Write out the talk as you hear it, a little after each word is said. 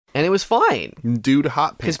And it was fine. Dude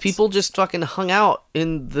hot pants. Because people just fucking hung out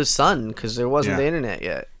in the sun because there wasn't the internet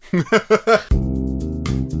yet.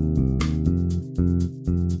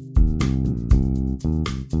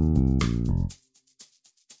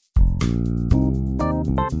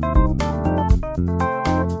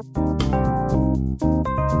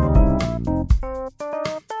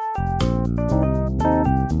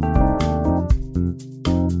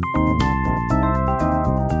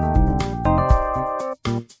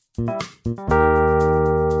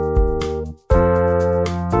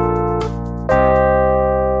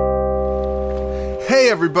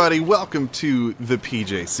 Everybody, welcome to the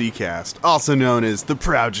PJC Cast, also known as the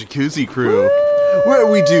Proud Jacuzzi Crew,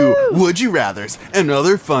 where we do Would You Rathers and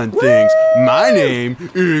other fun things. My name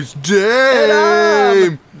is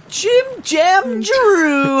Dame. Jim Jam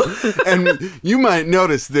Drew. And you might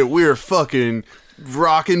notice that we're fucking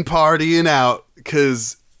rocking, partying out,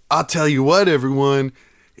 because I'll tell you what, everyone,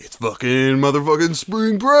 it's fucking motherfucking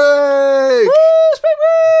spring break. Woo, spring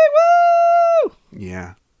break, woo!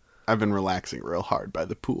 Yeah. I've been relaxing real hard by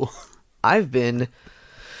the pool. I've been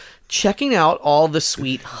checking out all the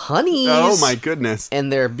sweet honeys. Oh my goodness. And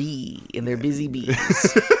their busy bees.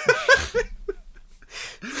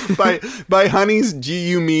 By honeys, do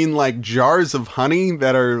you mean like jars of honey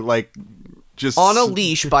that are like just on a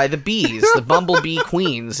leash by the bees, the bumblebee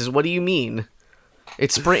queens? What do you mean?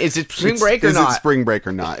 Is it spring break or not? Is it spring break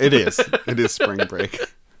or not? It is. It is spring break.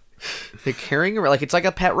 They're carrying around like it's like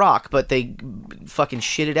a pet rock, but they fucking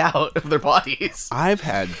shit it out of their bodies. I've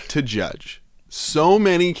had to judge so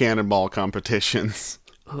many cannonball competitions.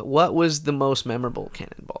 What was the most memorable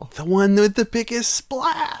cannonball? The one with the biggest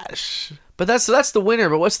splash. But that's the winner.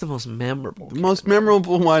 But what's the most memorable? The most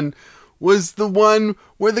memorable one was the one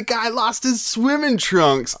where the guy lost his swimming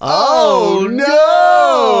trunks. Oh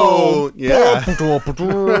no! Yeah.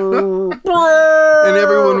 And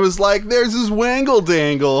everyone was like, "There's his wangle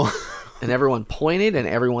dangle." And everyone pointed and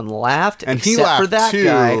everyone laughed. And he except laughed for that too.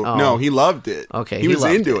 guy. Oh. No, he loved it. Okay, he was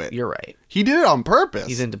into it. You're right. He did it on purpose.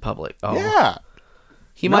 He's into public. Oh. Yeah.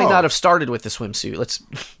 He might not have started with the swimsuit. Let's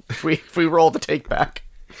if we roll the take back.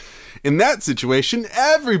 In that situation,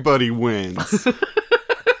 everybody wins.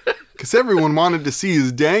 Because everyone wanted to see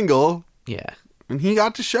his dangle. Yeah. And he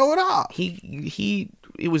got to show it off.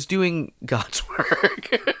 It was doing God's work.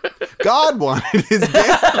 God wanted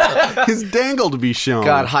his dangle to be shown.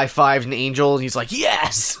 God high-fived an angel, and he's like,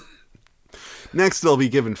 yes! Next, they'll be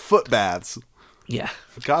given foot baths. Yeah.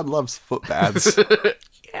 God loves foot baths.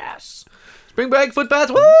 Yes. Spring break, foot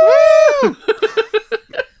baths, woo!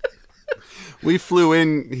 We flew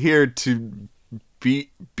in here to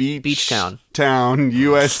Beach Town,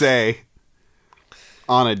 USA,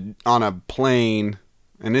 on a plane,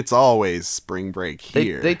 and it's always spring break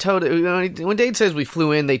here. They towed it. When Dade says we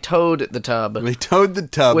flew in, they towed the tub. They towed the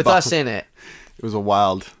tub with us in it. It was a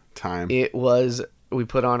wild time. We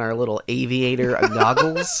put on our little aviator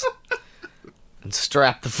goggles and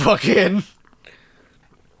strapped the fuck in.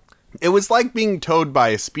 It was like being towed by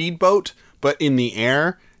a speedboat, but in the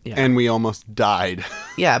air. Yeah. And we almost died.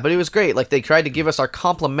 Yeah, but it was great. Like, they tried to give us our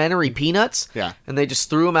complimentary peanuts. Yeah. And they just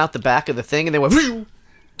threw them out the back of the thing, and they went,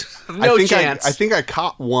 no chance. I think I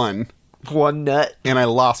caught one. One nut. And I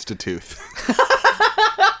lost a tooth.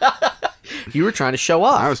 You were trying to show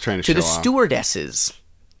off. I was trying to show off. To the stewardesses.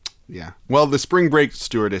 Yeah. Well, the spring break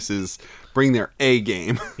stewardesses bring their A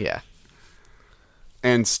game. Yeah.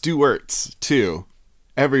 And stewards, too.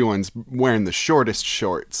 Everyone's wearing the shortest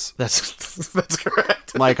shorts. That's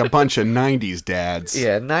correct. Like a bunch of 90s dads.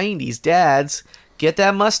 Yeah, 90s dads. Get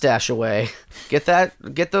that mustache away. Get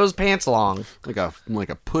those pants long. Like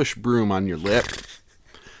a push broom on your lip.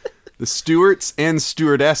 The stewards and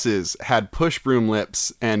stewardesses had push broom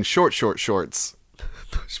lips and short shorts.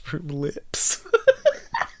 Push broom lips.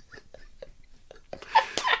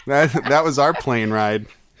 That was our plane ride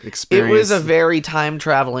experience. It was a very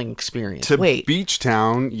time-traveling experience. To Beach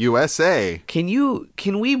Town, USA. Can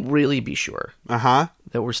we really be sure? Uh-huh.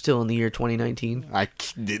 That we're still in the year 2019? I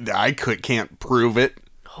can't prove it.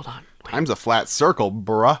 Hold on. Wait. Time's a flat circle,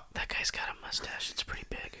 bruh. That guy's got a mustache. It's pretty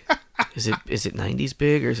big. Is it 90s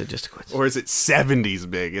big, or is it just a coincidence? Or is it 70s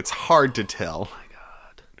big? It's hard to tell. Oh my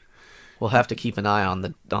god. We'll have to keep an eye on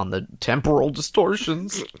the temporal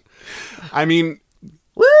distortions. I mean,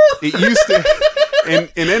 woo! It used to... In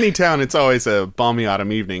any town, it's always a balmy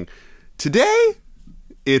autumn evening. Today,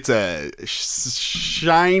 it's a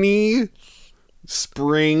shiny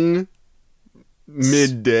spring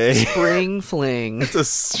midday. Spring fling. It's a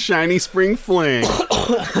shiny spring fling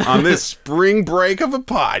on this spring break of a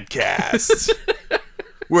podcast.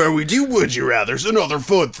 where we do Would You Rathers and other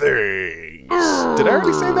fun things. Did I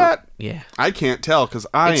already say that? Yeah. I can't tell because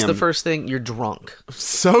I It's am the first thing. You're drunk.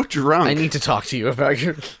 so drunk. I need to talk to you about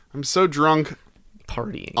your I'm so drunk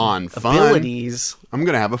partying. on fun. Abilities. I'm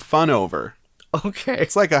going to have a fun over. Okay.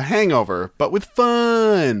 It's like a hangover, but with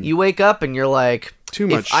fun. You wake up and you're like, Too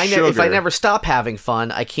much if I sugar. never stop having fun,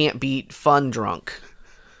 I can't beat fun drunk.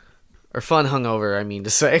 Or fun hungover, I mean to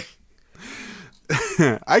say.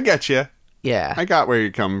 I get you. Yeah. I got where you're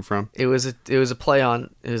coming from. It was a play on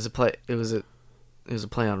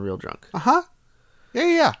real drunk. Uh-huh.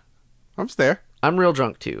 Yeah. I was there. I'm real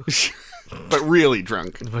drunk too. But really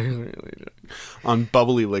drunk. On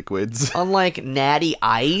bubbly liquids. Unlike Natty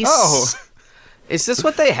Ice. Oh. Is this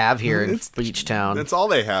what they have here in Beach Town? That's all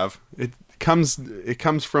they have. It comes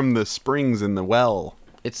from the springs in the well.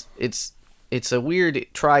 It's a weird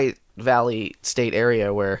Tri-Valley State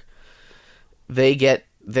area where they get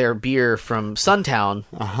their beer from Suntown.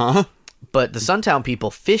 Uh-huh. But the Suntown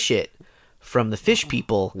people fish it from the fish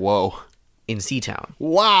people Whoa. in Seatown.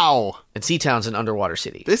 Wow. And Seatown's an underwater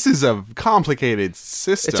city. This is a complicated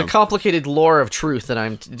system. It's a complicated lore of truth that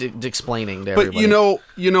I'm explaining to everybody. But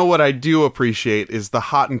you know what I do appreciate is the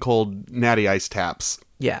hot and cold Natty Ice taps.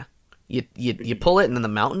 Yeah. You pull it and then the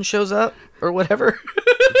mountain shows up or whatever.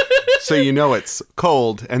 So you know it's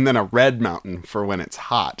cold, and then a red mountain for when it's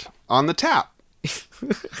hot on the tap.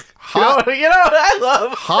 Hot, You know what I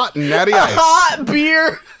love? hot Natty Ice. Hot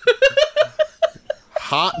beer.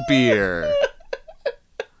 Hot beer.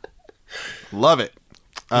 Love it.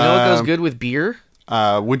 You know what goes good with beer?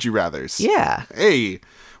 Would you rathers? Yeah. Hey,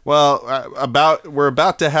 well, we're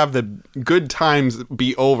about to have the good times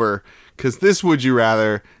be over because this Would You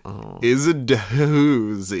Rather is a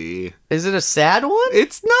doozy. Is it a sad one?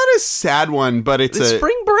 It's not a sad one, but it's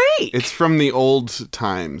spring break. It's from the old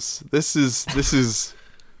times. This is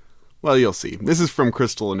well, you'll see. This is from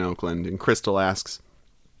Crystal in Oakland, and Crystal asks,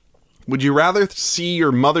 would you rather see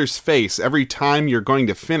your mother's face every time you're going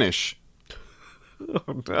to finish?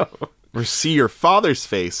 Oh no. Or see your father's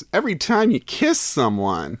face every time you kiss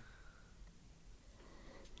someone?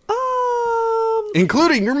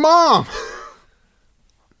 Including your mom.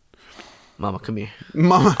 Mama, come here.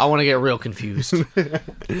 Mama, I want to get real confused.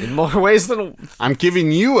 In more ways than... I'm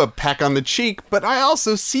giving you a peck on the cheek, but I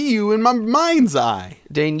also see you in my mind's eye.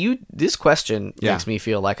 Dane, this question makes me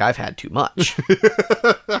feel like I've had too much.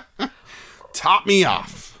 Top me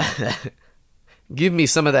off. Give me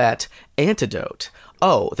some of that antidote.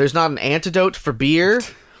 Oh, there's not an antidote for beer?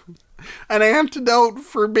 An antidote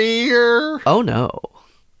for beer. Oh no.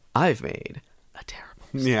 I've made a terrible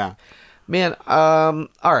mistake. Yeah. Man, all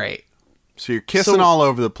right. So you're kissing all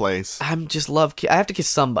over the place. I'm just I have to kiss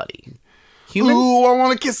somebody. Human? Ooh, I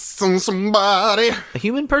want to kiss somebody. A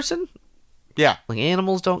human person? Yeah. Like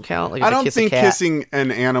animals don't count? Like I if don't kiss think a cat? kissing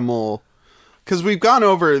an animal... Because we've gone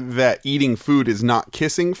over that eating food is not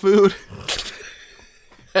kissing food.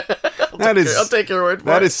 I'll take your word for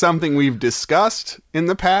it. That is something we've discussed in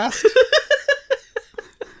the past.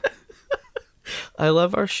 I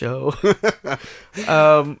love our show.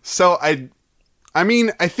 So I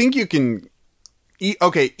mean, I think you can eat.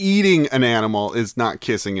 Okay, eating an animal is not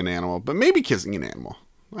kissing an animal, but maybe kissing an animal.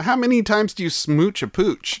 How many times do you smooch a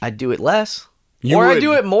pooch? I'd do it less. You or would. I'd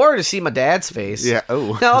do it more to see my dad's face. Yeah.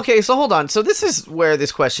 Oh. Now, okay, so hold on. So this is where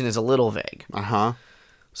this question is a little vague. Uh-huh.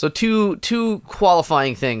 So two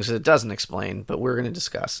qualifying things that it doesn't explain, but we're going to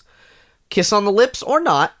discuss. Kiss on the lips or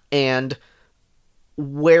not, and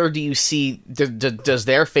where do you see... Does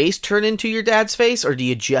their face turn into your dad's face, or do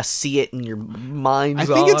you just see it in your mind's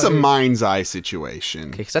eye? I think it's a mind's eye situation.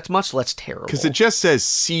 Okay, because that's much less terrible. Because it just says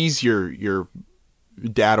sees your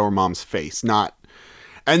dad or mom's face, not...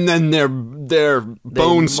 And then their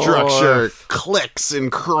bone structure clicks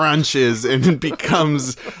and crunches and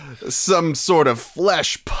becomes some sort of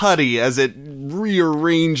flesh putty as it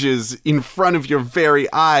rearranges in front of your very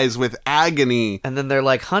eyes with agony. And then they're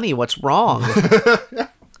like, honey, what's wrong?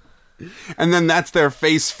 And then that's their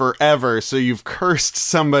face forever, so you've cursed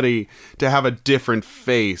somebody to have a different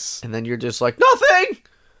face. And then you're just like, nothing!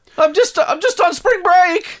 I'm just on spring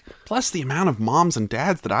break! Plus the amount of moms and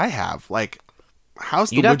dads that I have, like...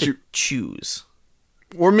 How's the You'd have would you to choose.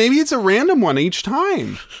 Or maybe it's a random one each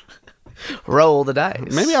time. Roll the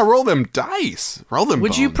dice. Maybe I roll them dice. Roll them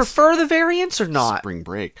Would you bones. prefer the variants or not? Spring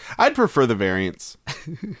break. I'd prefer the variants.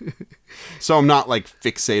 So I'm not like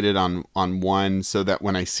fixated on one, so that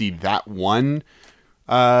when I see that one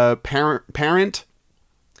parent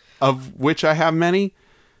of which I have many.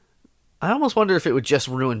 I almost wonder if it would just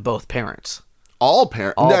ruin both parents. All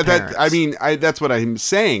parents. Parents. I mean, that's what I'm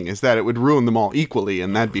saying, is that it would ruin them all equally,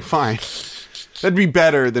 and that'd be fine. That'd be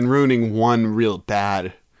better than ruining one real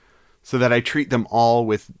bad so that I treat them all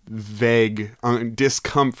with vague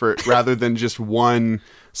discomfort rather than just one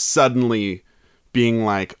suddenly being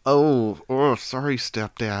like, oh, sorry,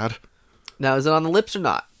 stepdad. Now, is it on the lips or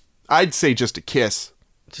not? I'd say just a kiss.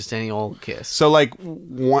 Just any old kiss. So, like,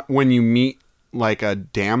 when you meet, like, a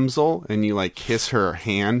damsel and you, like, kiss her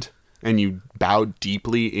hand and you bow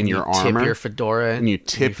deeply in your armor. Tip your fedora. And you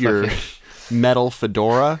tip your fucking... metal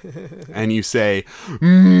fedora and you say,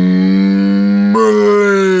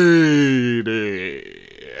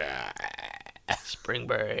 Spring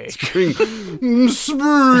break. Spring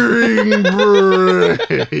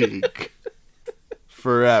break.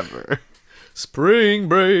 Forever. Spring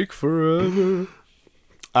break forever.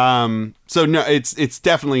 So no, it's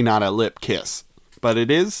definitely not a lip kiss, but it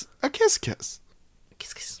is a kiss. Kiss.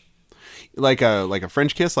 Like a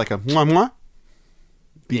French kiss, like a mwah mwah.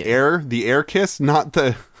 The air kiss, not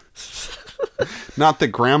the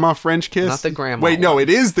grandma French kiss. Not the grandma. Wait, no, it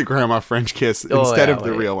is the grandma French kiss instead of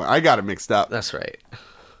the real one. I got it mixed up. That's right.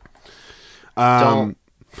 Don't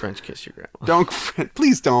French kiss your grandma.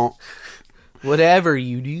 Please don't. Whatever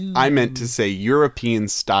you do. I meant to say European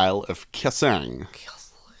style of kissing.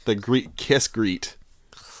 The kiss greet.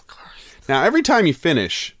 Now, every time you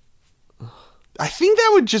finish, I think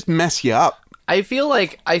that would just mess you up. I feel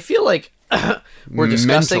like we're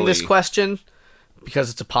discussing this question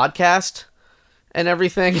because it's a podcast and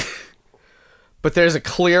everything, but there's a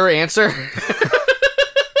clear answer.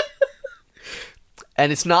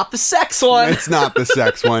 And it's not the sex one. It's not the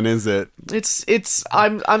sex one, is it?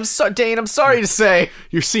 I'm sorry, Dane, I'm sorry to say.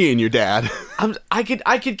 You're seeing your dad. I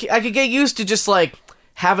could get used to just like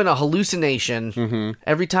having a hallucination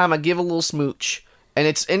every time I give a little smooch. And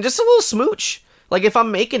just a little smooch. Like if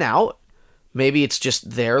I'm making out, maybe it's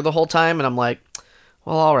just there the whole time and I'm like,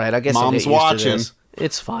 well, all right, I guess I'll get used watching. To this.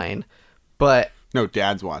 It's fine. But no,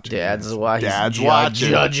 Dad's watching. Dad's watching.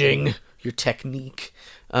 Judging your technique.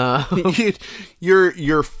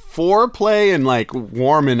 Your foreplay and like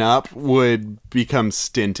warming up would become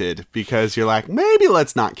stinted because you're like, maybe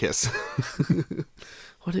let's not kiss.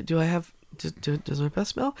 What do I have? Does my breath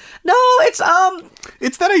smell? No, it's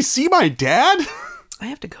that I see my dad. I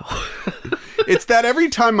have to go. It's that every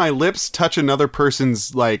time my lips touch another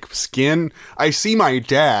person's like skin, I see my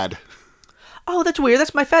dad. Oh, that's weird.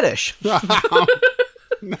 That's my fetish.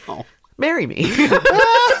 No. Marry me.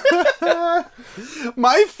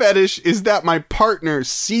 My fetish is that my partner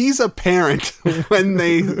sees a parent when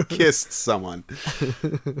they kissed someone.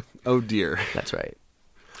 Oh dear. That's right.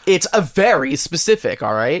 It's a very specific,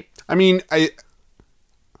 all right? I mean, I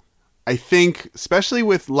think, especially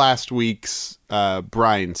with last week's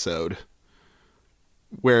Brian Sode,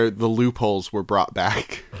 where the loopholes were brought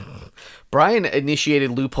back. Brian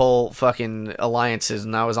initiated loophole fucking alliances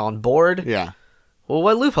and I was on board. Yeah. Well,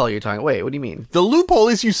 what loophole are you talking? Wait, what do you mean? The loophole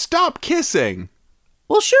is you stop kissing.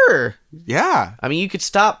 Well, sure. Yeah. I mean, you could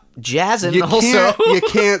stop jazzing you also. You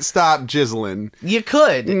can't stop jizzling. You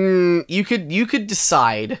could. You could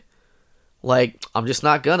decide, like, I'm just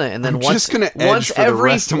not gonna. And then once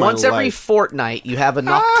every fortnight, you have a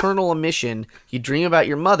nocturnal emission. You dream about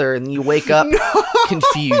your mother, and you wake up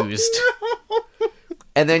confused.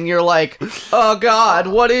 And then you're like, oh God,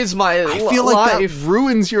 what is my life? I feel like that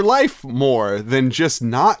ruins your life more than just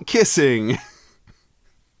not kissing.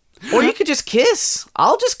 Or you could just kiss.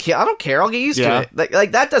 I'll just kiss. I don't care. I'll get used to it.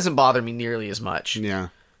 Like that doesn't bother me nearly as much. Yeah.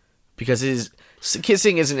 Because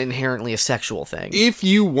kissing isn't inherently a sexual thing. If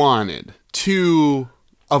you wanted to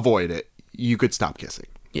avoid it, you could stop kissing.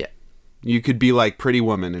 Yeah. You could be like Pretty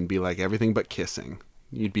Woman and be like everything but kissing.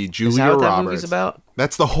 You'd be Julia Is that what Roberts. that movie's about?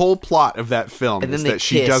 That's the whole plot of that film. And then is they that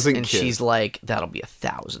she doesn't and kiss. She's like, "That'll be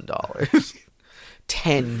 $1,000,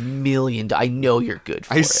 $10 million. I know you're good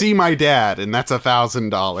for it." I see my dad, and that's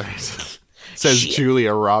 $1,000. Says Shit.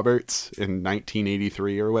 Julia Roberts in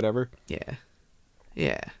 1983 or whatever. Yeah,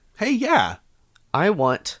 yeah. Hey, yeah. I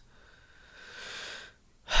want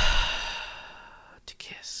to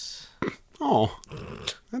kiss. Oh,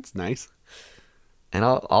 that's nice. And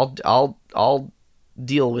I'll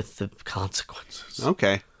deal with the consequences.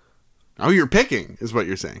 Okay. Oh, you're picking, is what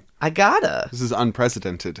you're saying. I gotta. This is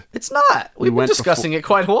unprecedented. It's not. We've been discussing it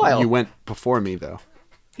quite a while. You went before me, though.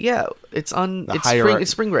 Yeah, it's on. The It's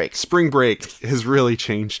spring break. Spring break has really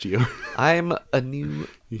changed you. I'm a new.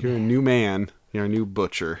 You're a new man. You're a new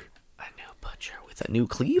butcher. A new butcher with a new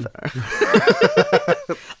cleaver.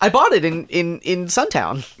 I bought it in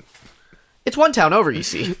Suntown. It's one town over, you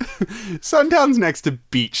see. Suntown's next to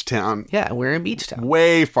Beach Town. Yeah, we're in Beach Town.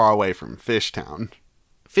 Way far away from Fish Town.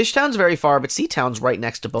 Fish Town's very far, but Sea Town's right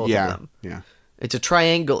next to both of them. Yeah. It's a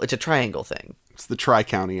triangle. It's a triangle thing. It's the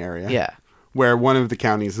Tri-County area. Yeah. where one of the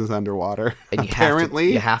counties is underwater. And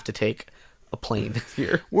Apparently, you have to take a plane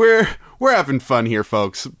here. we're having fun here,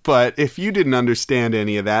 folks. But if you didn't understand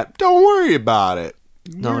any of that, don't worry about it.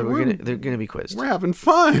 No, they're gonna be quizzed. We're having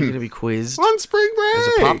fun. They're gonna be quizzed. On spring break. There's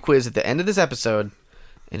a pop quiz at the end of this episode,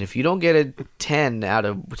 and if you don't get a 10 out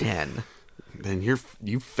of 10, then you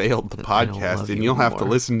failed the I don't podcast, love and you you'll have to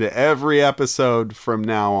anymore. listen to every episode from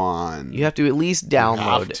now on. you have to at least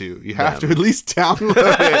download. You have to at least download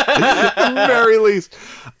it, at the very least.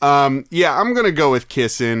 Yeah, I'm gonna go with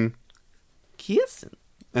kissing, Kissing.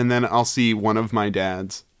 and then I'll see one of my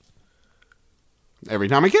dads every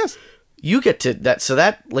time I kiss. You get to that, so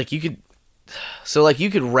that like you could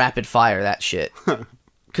rapid fire that shit.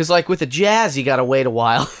 Because like with the jazz, you gotta wait a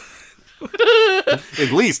while.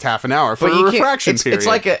 At least half an hour for But a you can't- refraction it's, period.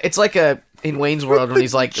 it's like a in Wayne's World when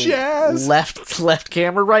he's like Jazz. left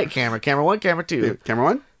camera, right camera, camera 1, camera 2. Camera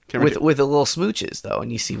one, camera two. With a little smooches though,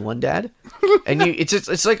 and you see one dad, and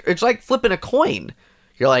it's like flipping a coin.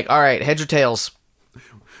 You're like, all right, heads or tails,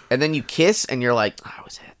 and then you kiss, and you're like, oh, it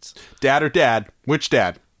was heads. Dad or dad? Which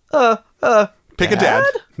dad? Pick a dad.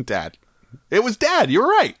 Dad. It was dad. You were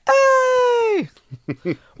right. Hey,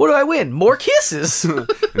 what do I win? More kisses.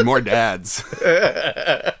 And more dads.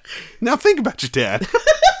 Now think about your dad.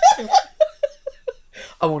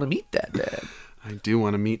 I want to meet that dad. I do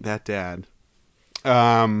want to meet that dad.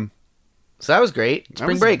 So that was great. That Spring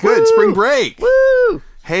was break. Good. Woo! Spring break. Woo!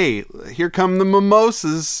 Hey, here come the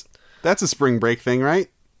mimosas. That's a spring break thing, right?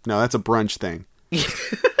 No, that's a brunch thing.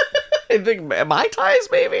 I think Mai Tais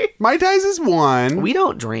maybe. Mai Tais is one. We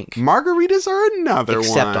don't drink Margaritas are another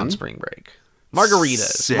except one. on spring break. Margaritas.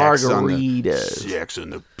 Sex on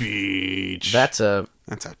Margaritas. the beach. That's a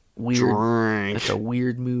weird drink. That's a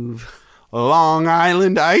weird move. Long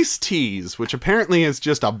Island iced teas, which apparently is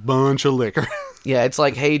just a bunch of liquor. Yeah, it's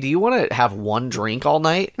like, hey, do you want to have one drink all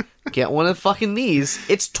night? Get one of fucking these.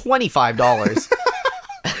 It's $25.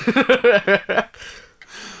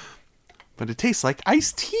 But it tastes like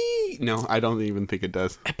iced tea. No, I don't even think it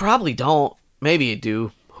does. I probably don't. Maybe you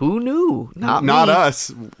do. Who knew? Not me.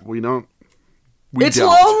 Us. We don't. It's don't.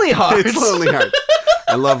 Lonely Hearts. It's Lonely Hearts.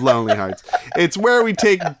 I love Lonely Hearts. It's where we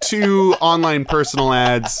take two online personal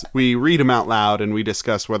ads, we read them out loud, and we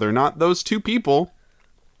discuss whether or not those two people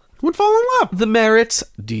would fall in love. The merits,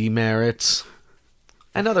 demerits,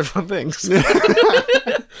 and other fun things.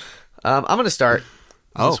 I'm going to start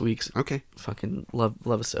this week's Okay. fucking love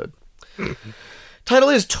episode. Title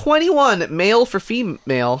is 21, male for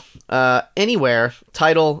female, anywhere.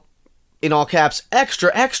 Title, in all caps,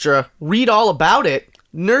 extra, extra, read all about it.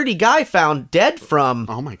 Nerdy guy found dead from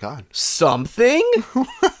Oh my god. something.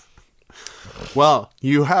 Well,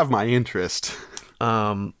 you have my interest.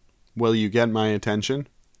 Um, Will you get my attention?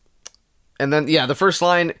 and then the first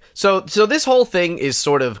line. So this whole thing is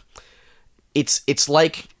sort of, it's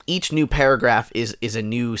like each new paragraph is a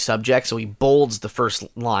new subject. So he bolds the first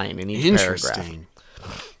line in each paragraph. Interesting.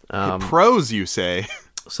 Prose, you say?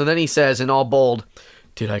 So then he says in all bold,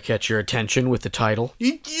 "Did I catch your attention with the title?"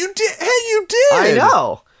 You did. Hey, you did. I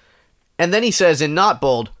know. And then he says in not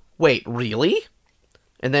bold, "Wait, really?"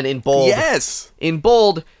 And then in bold, Yes. in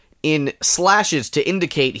bold, in slashes to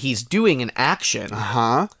indicate he's doing an action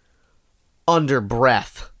Huh? under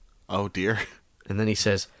breath. Oh dear. And then he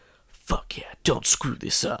says, "Fuck yeah, don't screw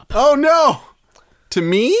this up." Oh no. To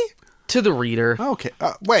me? To the reader. Okay.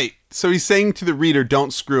 Wait. So he's saying to the reader,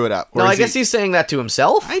 "Don't screw it up." Or No, I is guess he... he's saying that to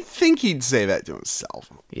himself. I think he'd say that to himself.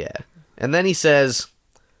 Yeah. And then he says,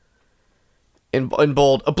 in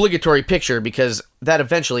bold, obligatory picture, because that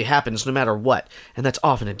eventually happens no matter what. And that's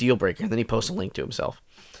often a deal breaker. And then he posts a link to himself.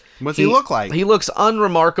 What's he look like? He looks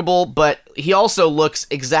unremarkable, but he also looks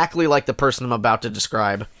exactly like the person I'm about to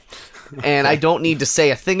describe. And I don't need to say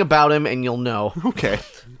a thing about him, and you'll know. Okay.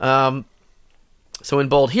 So in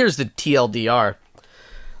bold, here's the TLDR.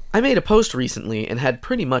 I made a post recently and had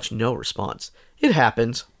pretty much no response. It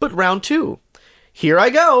happens, but round 2. Here I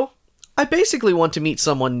go. I basically want to meet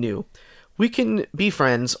someone new. We can be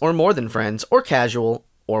friends, or more than friends, or casual,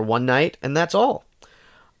 or one night, and that's all.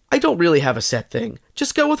 I don't really have a set thing.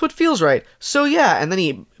 Just go with what feels right. So yeah, and then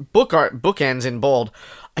he bookends in bold.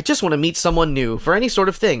 I just want to meet someone new for any sort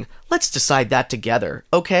of thing. Let's decide that together,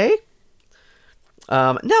 okay?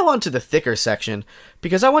 Now on to the thicker section,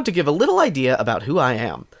 because I want to give a little idea about who I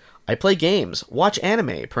am. I play games, watch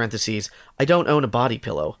anime, parentheses, I don't own a body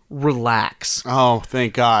pillow. Relax. Oh,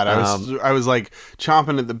 thank God. I was like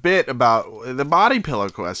chomping at the bit about the body pillow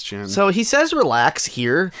question. So he says relax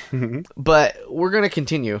here, but we're going to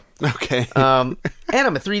continue. Okay. And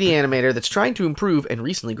I'm a 3D animator that's trying to improve and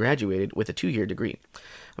recently graduated with a 2-year degree.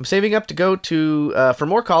 I'm saving up to go to for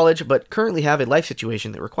more college, but currently have a life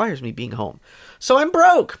situation that requires me being home. So I'm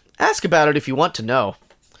broke. Ask about it if you want to know.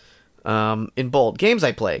 In bold, games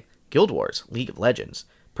I play. Guild Wars, League of Legends,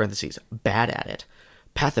 parentheses, bad at it.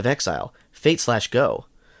 Path of Exile, Fate/Go,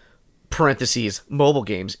 parentheses, mobile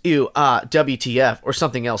games, WTF, or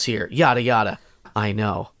something else here, yada yada. I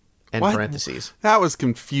know. And What? parentheses. That was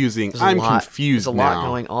confusing. There's I'm a lot- confused There's a lot now.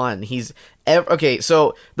 going on. Okay,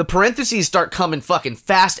 so the parentheses start coming fucking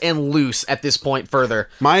fast and loose at this point further.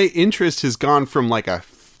 My interest has gone from like a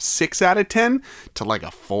 6 out of 10 to like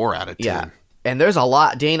a 4 out of 10. Yeah. And there's a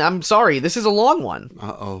lot, Dane. I'm sorry. This is a long one.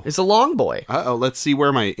 Uh-oh. It's a long boy. Uh-oh. Let's see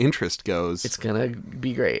where my interest goes. It's gonna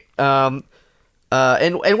be great. And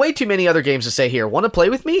way too many other games to say here. Want to play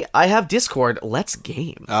with me? I have Discord. Let's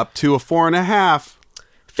game. Up to a 4.5.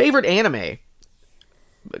 Favorite anime? :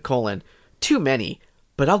 too many,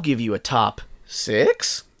 but I'll give you a top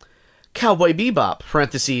 6. Cowboy Bebop,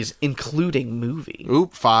 parentheses, including movie.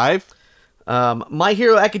 Oop, 5. My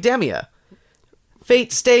Hero Academia.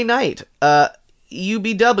 Fate Stay Night.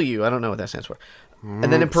 UBW. I don't know what that stands for. And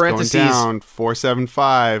then in It's going parentheses, down,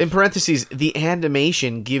 4.75. in parentheses, the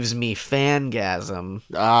animation gives me fangasm.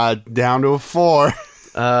 Down to a 4.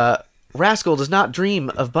 Rascal does not dream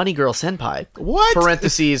of Bunny Girl Senpai. What?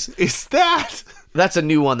 Parentheses, Is that? that's a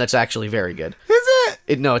new one that's actually very good. Is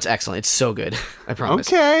it? No, it's excellent. It's so good. I promise.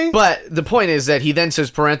 Okay. But the point is that he then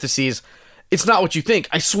says parentheses, it's not what you think,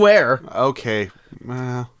 I swear. Okay.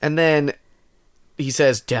 Well, And then he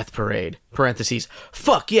says Death Parade, parentheses,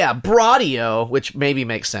 fuck yeah, Bradio, which maybe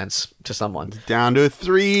makes sense to someone. down to a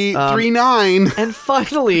 3.9. And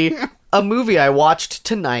finally, a movie I watched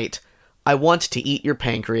tonight, I Want to Eat Your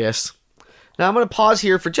Pancreas. Now I'm going to pause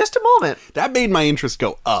here for just a moment. That made my interest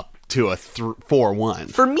go up to a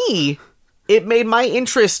 4.1. For me, it made my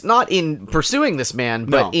interest not in pursuing this man,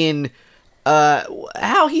 but No. in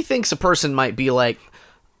how he thinks a person might be like,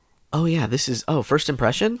 oh yeah, first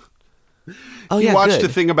impression? Oh He yeah, watched good.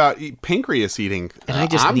 a thing about pancreas eating. And I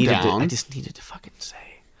just I'm needed down. to fucking say.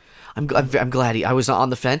 I'm glad I was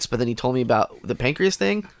on the fence, but then he told me about the pancreas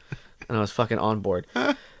thing, and I was fucking on board.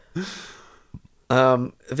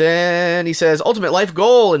 Then he says, ultimate life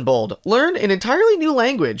goal in bold. Learn an entirely new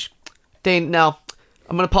language. Dane, now,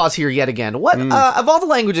 I'm going to pause here yet again. What, of all the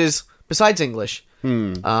languages, besides English,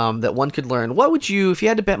 that one could learn, what would you, if you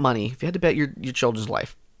had to bet money, if you had to bet your children's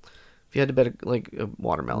life, if you had to bet a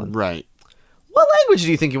watermelon, Right. what language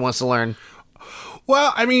do you think he wants to learn?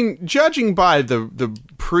 Well, I mean, judging by the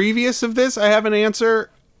previous of this, I have an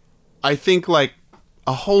answer. I think, like,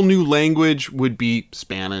 a whole new language would be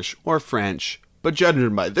Spanish or French. But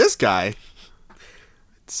judging by this guy, I'd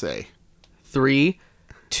say 3,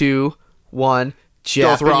 2, 1,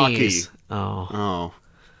 Japanese. Dothraki. Oh.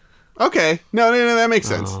 Oh. Okay. No, that makes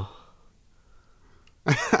sense.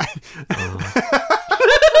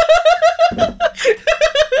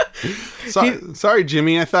 Sorry,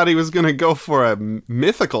 Jimmy. I thought he was going to go for a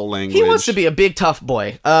mythical language. He wants to be a big tough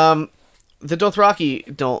boy. The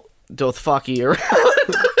Dothraki don't Dothfaki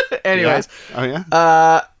around. Anyways. Yeah? Oh,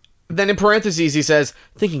 yeah? Then in parentheses he says,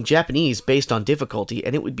 thinking Japanese based on difficulty,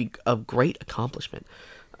 and it would be a great accomplishment.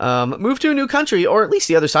 Move to a new country, or at least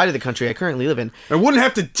the other side of the country I currently live in. I wouldn't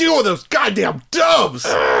have to deal with those goddamn dubs!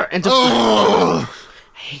 And to Ugh.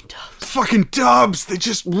 I hate dubs. Fucking dubs! They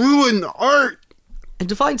just ruin the art! And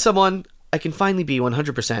to find someone I can finally be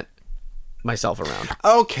 100% myself around.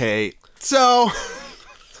 Okay, so...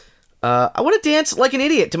 I want to dance like an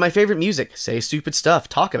idiot to my favorite music, say stupid stuff,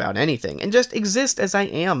 talk about anything, and just exist as I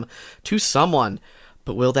am to someone.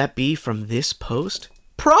 But will that be from this post?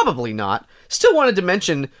 Probably not. Still wanted to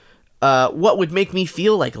mention what would make me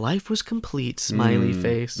feel like life was complete, smiley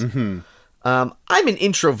face. Mm-hmm. I'm an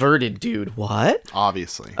introverted dude. What?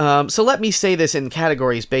 Obviously. So let me say this in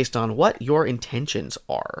categories based on what your intentions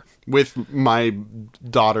are. With my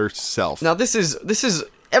daughter's self. Now this is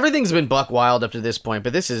everything's been buck wild up to this point,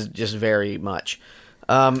 but this is just very much.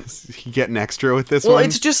 He getting extra with this Well, one?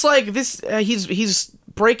 it's just like this. He's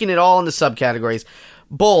breaking it all into subcategories.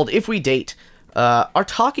 Bold. If we date, our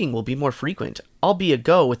talking will be more frequent. I'll be a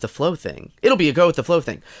go with the flow thing. It'll be a go with the flow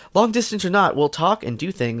thing. Long distance or not, we'll talk and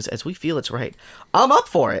do things as we feel it's right. I'm up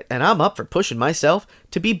for it, and I'm up for pushing myself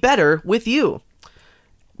to be better with you.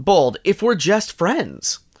 Bold. If we're just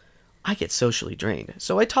friends, I get socially drained,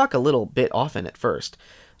 so I talk a little bit often at first.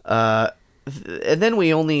 and then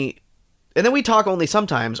we talk only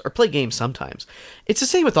sometimes or play games sometimes. It's the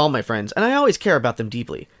same with all my friends, and I always care about them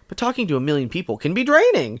deeply. But talking to a million people can be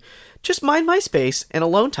draining. Just mind my space and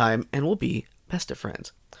alone time, and we'll be best of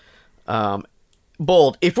friends.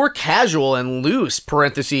 Bold. If we're casual and loose,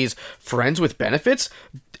 parentheses, friends with benefits,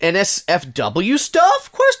 NSFW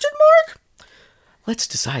stuff, question mark? Let's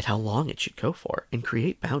decide how long it should go for and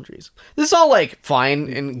create boundaries. This is all, like,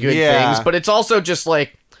 fine and good things, but it's also just,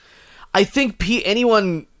 like, I think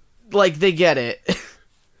anyone, like, they get it.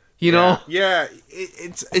 You know? Yeah,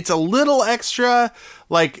 it's a little extra,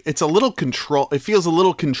 like, it's a little control. It feels a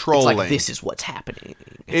little controlling. It's like, this is what's happening.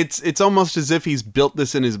 It's almost as if he's built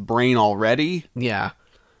this in his brain already. Yeah.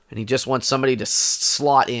 And he just wants somebody to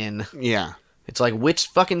slot in. Yeah. It's like, which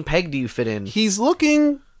fucking peg do you fit in? He's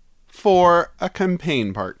looking for a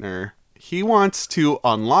campaign partner. He wants to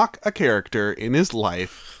unlock a character in his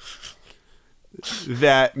life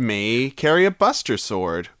that may carry a Buster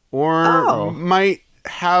Sword or might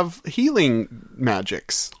have healing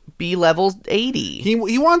magics. Be level 80.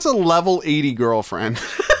 He wants a level 80 girlfriend.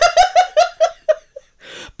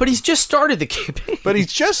 But he's just started the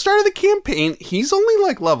campaign. He's only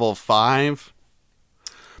like level 5.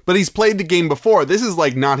 But he's played the game before. This is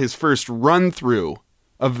like not his first run through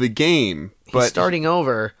of the game. But he's starting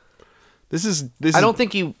over. I don't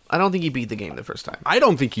think he beat the game the first time. I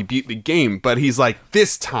don't think he beat the game, but he's like,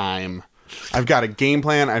 this time I've got a game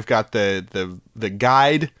plan. I've got the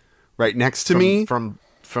guide right next to me. From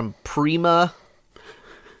Prima.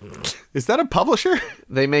 Is that a publisher?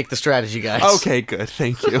 They make the strategy guides. Okay, good.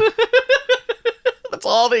 Thank you. That's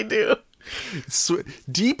all they do.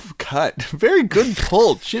 Deep cut. Very good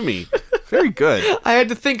pull, Jimmy. Very good. I had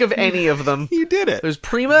to think of any of them. You did it. There's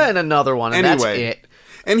Prima and another one, and that's it.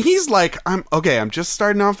 And he's like, I'm just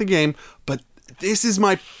starting off the game, but this is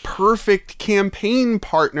my perfect campaign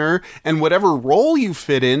partner, and whatever role you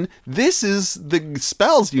fit in, this is the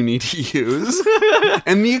spells you need to use,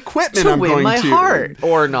 and the equipment I'm going to. To win my heart,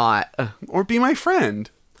 or not. Or be my friend.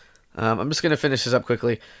 I'm just going to finish this up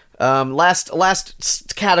quickly.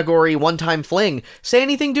 Last category, one-time fling. Say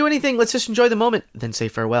anything, do anything, let's just enjoy the moment, then say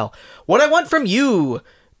farewell. What I want from you!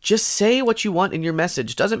 Just say what you want in your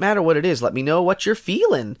message. Doesn't matter what it is, let me know what you're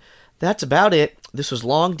feeling. That's about it. This was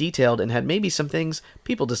long, detailed, and had maybe some things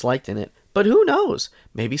people disliked in it. But who knows?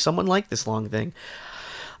 Maybe someone liked this long thing.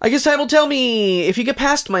 I guess time will tell me if you get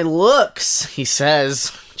past my looks, he says,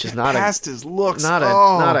 which is not his looks.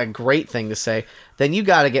 Not a great thing to say. Then you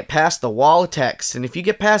gotta get past the wall of text. And if you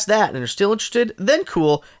get past that and are still interested, then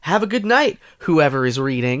cool. Have a good night, whoever is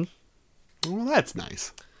reading. Well, that's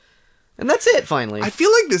nice. And that's it, finally. I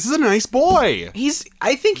feel like this is a nice boy.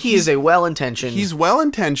 I think he is a well-intentioned. He's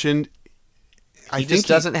well-intentioned. He just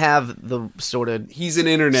doesn't have the sort of... He's an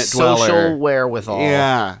internet social dweller. wherewithal.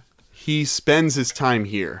 Yeah. He spends his time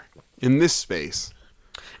here, in this space.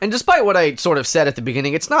 And despite what I sort of said at the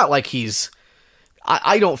beginning, it's not like he's...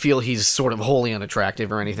 I don't feel he's sort of wholly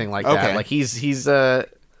unattractive or anything like that. Okay. Like, he's a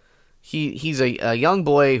young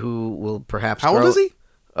boy who will perhaps How old is he?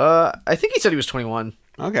 I think he said he was 21.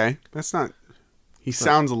 Okay. That's not... He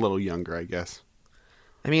sounds a little younger, I guess.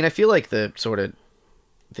 I mean, I feel like the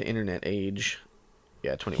the internet age...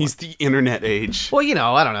 Yeah, 21. He's the internet age. Well,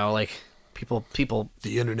 I don't know, like... People.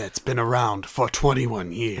 The internet's been around for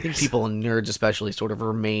 21 years. I think people and nerds especially sort of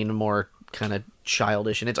remain more kind of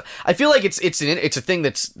childish, and I feel like it's a thing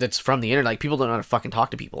that's from the internet. Like, people don't know how to fucking talk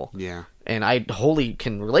to people. Yeah. And I wholly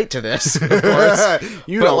can relate to this, of course.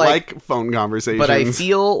 You don't like phone conversations. But I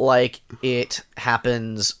feel like it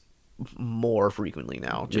happens more frequently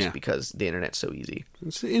now, just because the internet's so easy.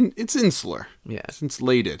 It's insular. Yeah. It's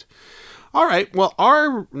insulated. All right. Well,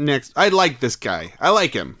 our next... I like this guy. I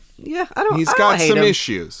like him. Yeah, He's got some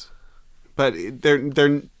issues, but they're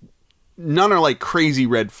none are like crazy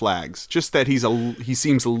red flags. Just that he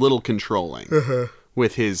seems a little controlling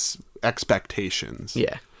with his expectations.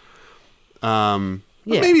 Yeah.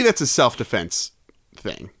 Maybe that's a self-defense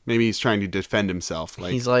thing. Maybe he's trying to defend himself.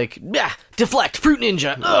 Like, he's like, deflect, Fruit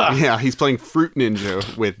Ninja. Ugh. Yeah, he's playing Fruit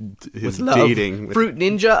Ninja with his dating. Fruit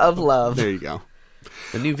Ninja of love. There you go.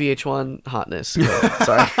 The new VH1 hotness.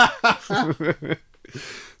 Sorry.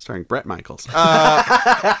 Starring Bret Michaels.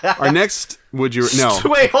 Our next, would you... No.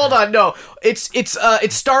 Wait, hold on. No. It's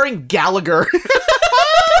starring Gallagher.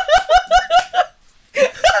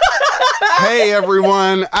 Hey,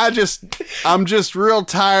 everyone. I'm just real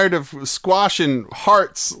tired of squashing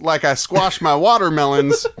hearts like I squash my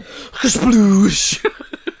watermelons. Sploosh.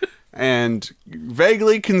 And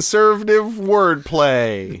vaguely conservative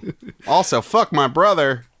wordplay. Also, fuck my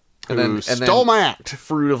brother. Who stole my act.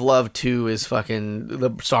 Fruit of Love 2 is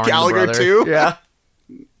fucking starring Gallagher the brother. 2? Yeah.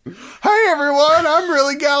 Hey everyone, I'm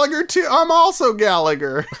really Gallagher too. I'm also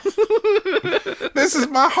Gallagher. This is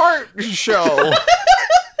my heart show.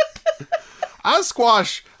 I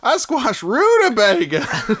squash rutabaga.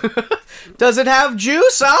 Does it have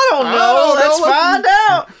juice? I don't know. don't know. Let's find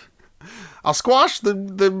out. I'll squash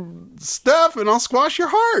the stuff and I'll squash your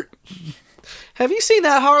heart. Have you seen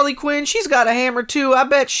that Harley Quinn? She's got a hammer too. I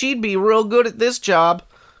bet she'd be real good at this job.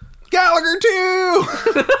 Gallagher too.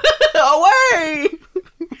 Away!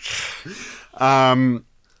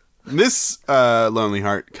 This Lonely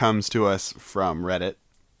Heart comes to us from Reddit.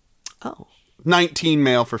 Oh. 19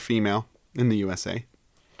 male for female in the USA.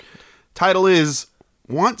 Title is,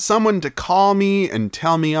 Want Someone to Call Me and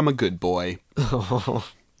Tell Me I'm a Good Boy.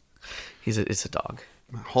 It's a dog.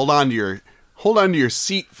 Hold on to your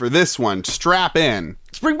seat for this one. Strap in.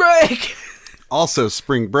 Spring break! Also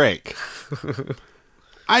spring break.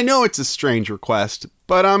 I know it's a strange request,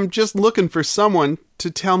 but I'm just looking for someone to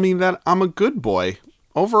tell me that I'm a good boy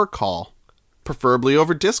over a call, preferably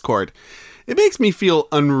over Discord. It makes me feel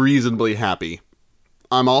unreasonably happy.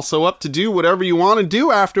 I'm also up to do whatever you want to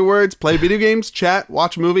do afterwards. Play video games, chat,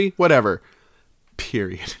 watch a movie, whatever.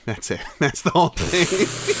 Period. That's it. That's the whole thing.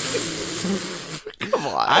 Come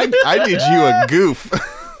on. I did you a goof.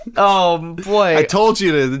 Oh, boy. I told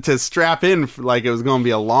you to strap in like it was going to be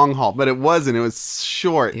a long haul, but it wasn't. It was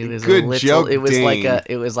short. It was Good joke, It was Dane.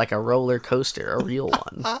 like a roller coaster, a real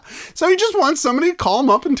one. So he just wants somebody to call him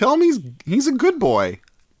up and tell him he's a good boy.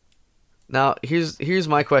 Now, here's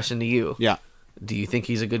my question to you. Yeah. Do you think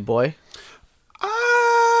he's a good boy?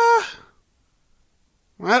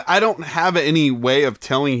 I don't have any way of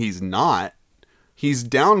telling he's not. He's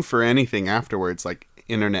down for anything afterwards, like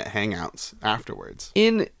internet hangouts afterwards.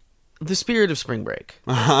 In the spirit of spring break,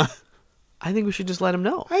 Uh-huh. I think we should just let him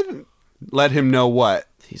know. Let him know what?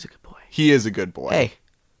 He's a good boy. He is a good boy.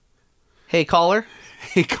 Hey, caller.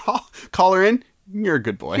 Hey, call her in. You're a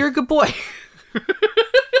good boy. You're a good boy.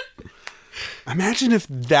 Imagine if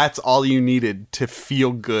that's all you needed to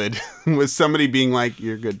feel good was somebody being like,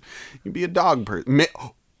 you're good. You'd be a dog person. The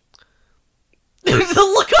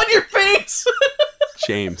look on your face.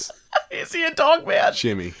 James. Is he a dog man?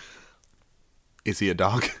 Jimmy. Is he a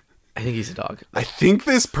dog? I think he's a dog. I think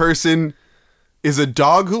this person is a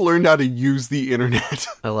dog who learned how to use the internet.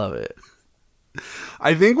 I love it.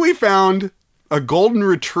 I think we found a golden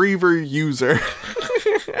retriever user.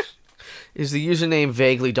 Is the username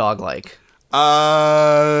vaguely dog-like?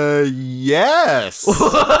 Yes.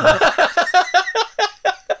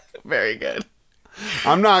 Very good.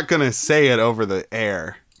 I'm not going to say it over the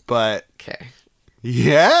air, but Okay.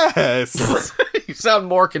 yes. You sound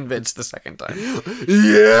more convinced the second time.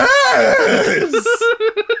 Yes.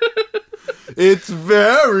 It's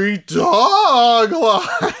very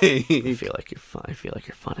dog-like. I feel like you're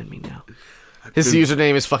funning me now. His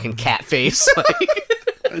username is fucking Catface.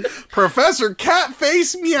 Professor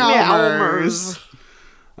Catface Meowmers.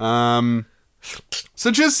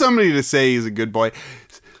 So just somebody to say he's a good boy.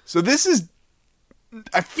 So this is,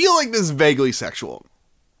 I feel like this is vaguely sexual.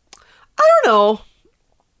 I don't know.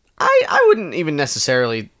 I wouldn't even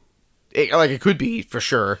necessarily, it could be for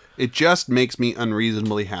sure. It just makes me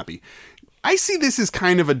unreasonably happy. I see this as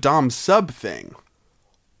kind of a dom sub thing.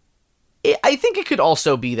 I think it could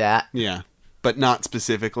also be that. Yeah, but not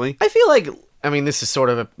specifically. I feel like, I mean, this is sort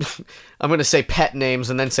of a, I'm going to say pet names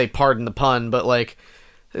and then say pardon the pun, but like,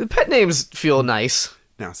 pet names feel nice.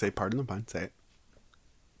 Now say pardon the pun, say it.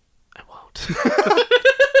 I won't.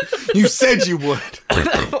 You said you would.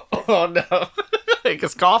 Oh no. I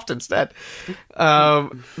just coughed instead.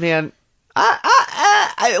 Man, I'm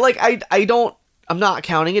not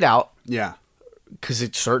counting it out. Yeah. Because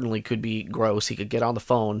it certainly could be gross. He could get on the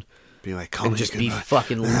phone Be like, call and me just a be good boy.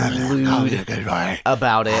 fucking Call me lewd a good boy.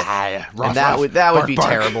 about it. Ruff, And that ruff, would bark, be bark.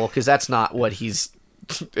 terrible, because that's not what he's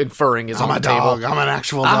inferring is I'm on a the dog. table. I'm an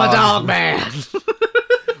actual dog. I'm a dog man.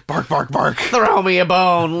 Bark, bark, bark. Throw me a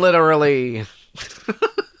bone, literally.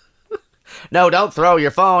 No, don't throw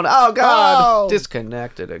your phone. Oh, God. Oh.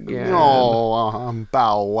 Disconnected again. Oh,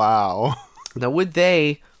 bow wow. Now, would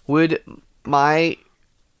my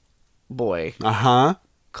boy Uh-huh.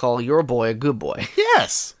 call your boy a good boy?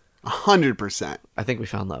 Yes. 100%. I think we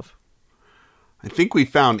found love. I think we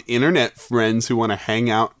found internet friends who want to hang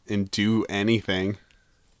out and do anything.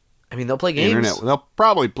 I mean, they'll play games. Internet. They'll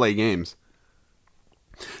probably play games.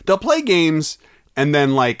 They'll play games and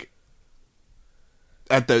then like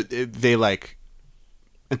at the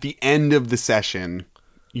end of the session,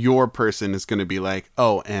 your person is going to be like,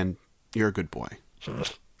 "Oh, and you're a good boy."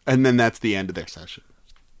 And then that's the end of their session.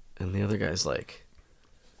 And the other guy's like,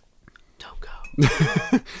 don't go.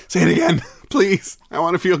 Say it again, please. I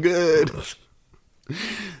want to feel good.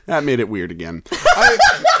 That made it weird again.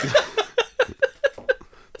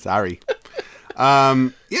 Sorry.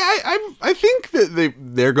 I think that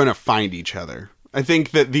they're going to find each other. I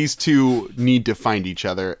think that these two need to find each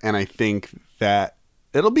other, and I think that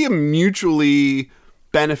it'll be a mutually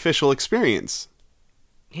beneficial experience.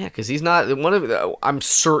 Yeah, because he's not I'm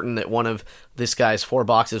certain that one of this guy's 4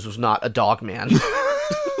 boxes was not a dog man.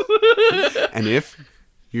 And if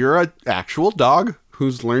you're an actual dog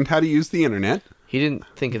who's learned how to use the internet, he didn't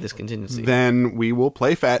think of this contingency. Then we will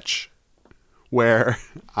play fetch, where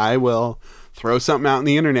I will throw something out on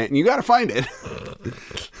the internet, and you got to find it.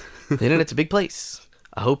 The internet's a big place.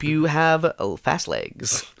 I hope you have fast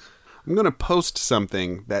legs. I'm going to post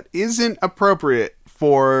something that isn't appropriate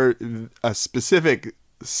for a specific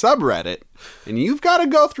subreddit, and you've got to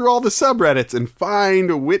go through all the subreddits and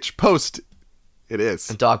find which post it is.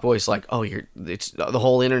 And Dog Boy's like, oh, it's the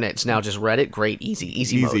whole internet's now just Reddit. Great,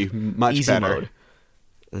 easy mode. Much easy better. Mode.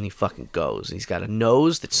 And he fucking goes. He's got a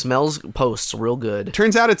nose that smells posts real good.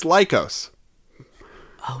 Turns out it's Lycos.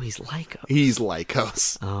 Oh, he's Lycos. He's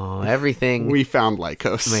Lycos. Oh, everything We found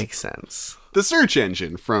Lycos. makes sense. The search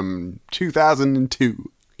engine from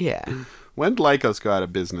 2002. Yeah. When did Lycos go out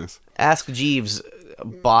of business? Ask Jeeves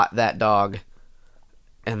bought that dog,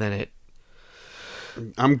 and then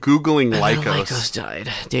I'm Googling Lycos. Lycos died.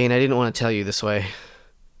 Dane, I didn't want to tell you this way.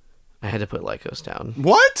 I had to put Lycos down.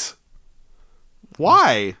 What?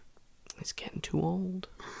 Why? He's getting too old.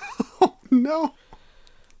 Oh, no.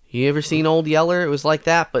 You ever seen Old Yeller? It was like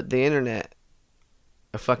that, but the internet.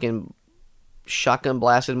 I fucking shotgun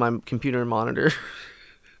blasted my computer monitor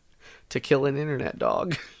to kill an internet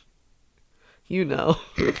dog. You know.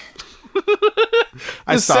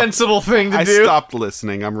 Sensible thing to do. I stopped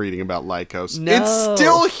listening. I'm reading about Lycos. No. It's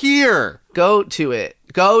still here. Go to it.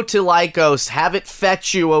 Go to Lycos. Have it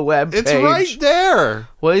fetch you a web page. It's right there.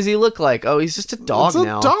 What does he look like? Oh, he's just a dog It's a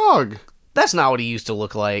now. dog. That's not what he used to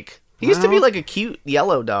look like. He used to be like a cute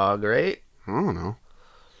yellow dog, right? I don't know.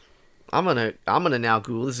 I'm gonna now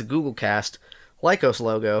Google. This is a Google cast. Lycos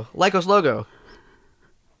logo. Lycos logo.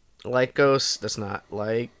 Lycos. That's not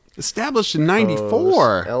like. Established in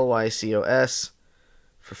 94. Lycos.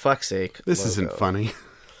 For fuck's sake. This logo. isn't funny.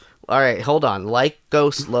 All right, hold on.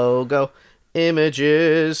 Lycos logo.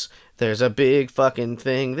 Images. There's a big fucking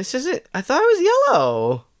thing. This is it. I thought it was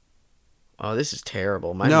yellow. Oh, this is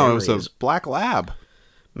terrible. My No, it memory was a is... black lab.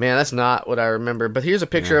 Man, that's not what I remember. But here's a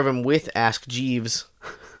picture of him with Ask Jeeves.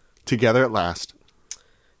 Together at last.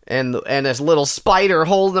 And this little spider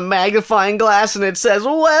holding a magnifying glass, and it says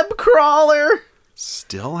web crawler.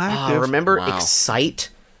 Still active. Remember Wow. Excite?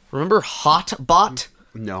 Remember Hotbot?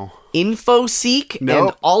 No. InfoSeek Nope.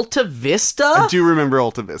 and Alta Vista? I do remember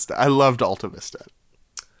Alta Vista. I loved Alta Vista.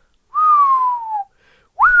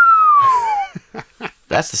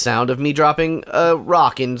 That's the sound of me dropping a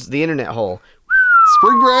rock in the internet hole.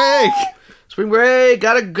 Spring break! Spring break!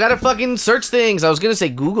 Gotta fucking search things. I was gonna say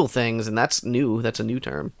Google things, and that's new. That's a new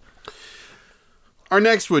term. Our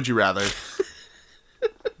next Would You Rather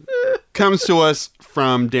comes to us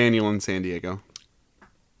from Daniel in San Diego.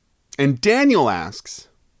 And Daniel asks,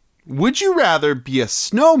 would you rather be a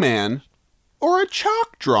snowman or a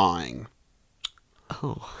chalk drawing?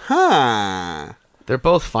 Oh. Huh. They're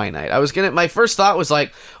both finite. My first thought was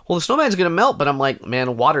like, well, the snowman's gonna melt, but I'm like,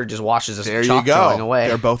 man, water just washes this There chalk you drawing go. away.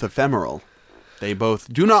 They're both ephemeral. They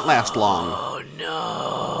both do not last long. Oh,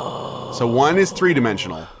 no. So one is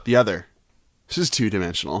 3-dimensional. The other is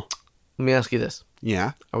 2-dimensional. Let me ask you this.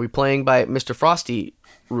 Yeah. Are we playing by Mr. Frosty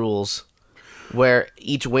rules, where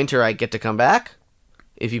each winter I get to come back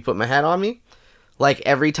if you put my hat on me? Like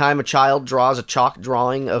every time a child draws a chalk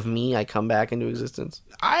drawing of me, I come back into existence?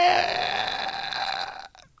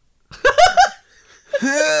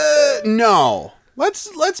 No.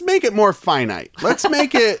 Let's make it more finite. Let's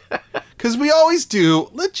make it, because we always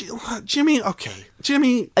do. Jimmy. Okay,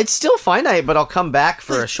 Jimmy. It's still finite, but I'll come back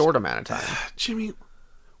for a short amount of time. Jimmy.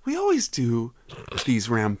 We always do these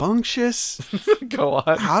rambunctious, Go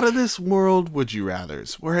on. out of this world would you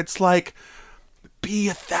rathers, where it's like, be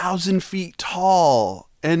 1,000 feet tall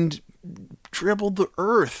and dribble the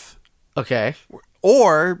earth, Okay.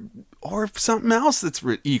 or something else that's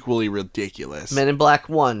equally ridiculous. Men in Black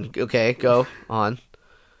 1. Okay, go on.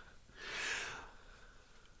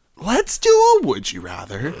 Let's do a would you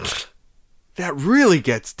rather that really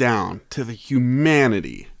gets down to the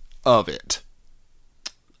humanity of it.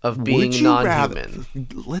 Of being Would you non-human.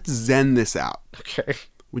 Let's zen this out. Okay.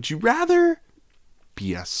 Would you rather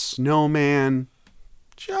be a snowman,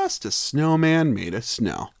 just a snowman made of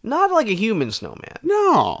snow? Not like a human snowman.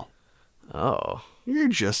 No, Oh. you're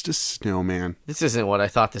just a snowman. This isn't what I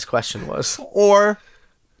thought this question was. Or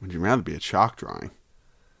would you rather be a chalk drawing?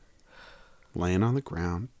 laying on the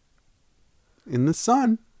ground in the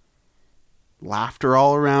sun. Laughter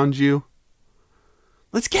all around you.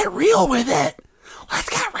 Let's get real with it. Let's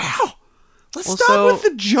get real. Let's stop with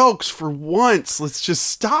the jokes for once. Let's just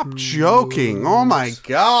stop joking. Oh my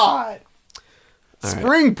God.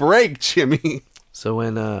 Spring break, Jimmy. So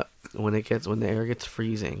when the air gets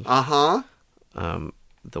freezing, it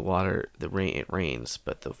rains,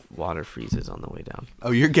 but the water freezes on the way down.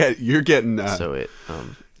 Oh, you're getting so it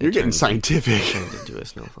you're getting scientific. It turns into a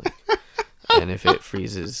snowflake. And if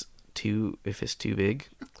it's too big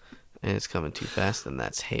and it's coming too fast, then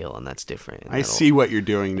that's hail, and that's different. And I see what you're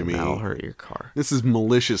doing to me. That'll hurt your car. This is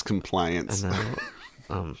malicious compliance.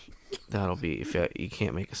 And that'll be if you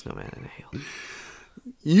can't make a snowman in a hail.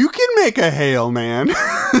 You can make a hail, man.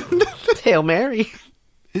 Hail Mary.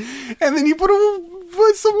 And then you put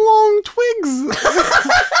some long twigs.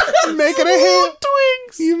 Make it a hail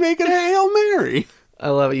twigs. You make it a Hail Mary. I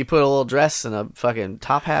love it. You put a little dress and a fucking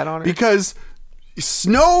top hat on her. Because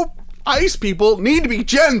snow ice people need to be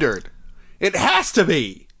gendered. It has to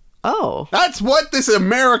be. Oh. That's what this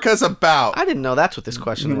America's about. I didn't know that's what this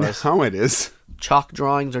question was. No, it is. Chalk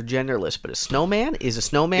drawings are genderless, but a snowman is a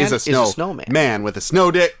snowman is a snowman. Man with a snow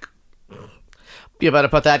dick. You better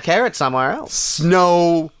put that carrot somewhere else.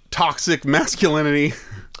 Snow toxic masculinity.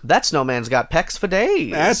 That snowman's got pecs for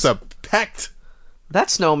days. That's a pecked. That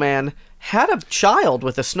snowman had a child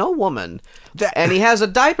with a snow woman, and he has a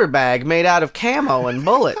diaper bag made out of camo and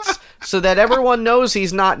bullets, so that everyone knows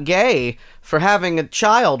he's not gay for having a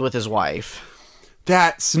child with his wife.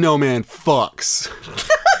 That snowman fucks.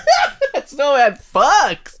 That snowman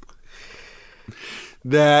fucks.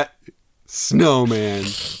 That snowman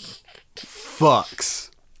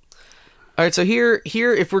fucks. All right, so here,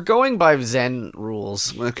 if we're going by Zen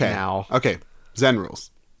rules now. Okay, Zen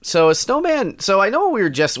rules. So a snowman, so I know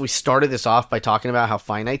we started this off by talking about how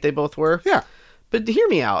finite they both were. Yeah. But hear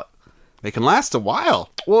me out. They can last a while.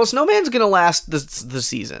 Well, a snowman's going to last the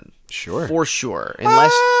season. Sure. For sure.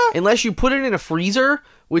 Unless you put it in a freezer,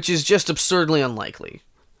 which is just absurdly unlikely.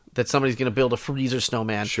 That somebody's going to build a freezer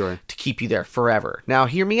snowman to keep you there forever. Now,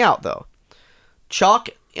 hear me out, though. Chalk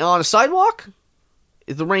on a sidewalk,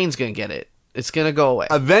 the rain's going to get it. It's going to go away.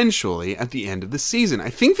 Eventually, at the end of the season. I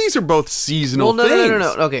think these are both seasonal things.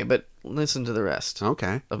 No. Okay, but listen to the rest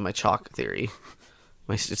of my chalk theory.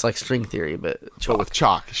 It's like string theory, but chalk. But with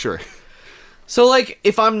chalk, sure. So, like,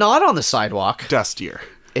 if I'm not on the sidewalk... Dustier.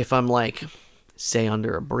 If I'm, like, say,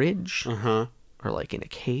 under a bridge... or, like, in a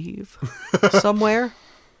cave somewhere...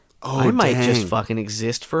 I might just fucking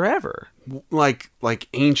exist forever. Like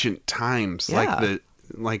ancient times. Yeah.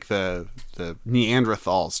 Like the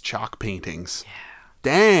Neanderthals chalk paintings. Yeah.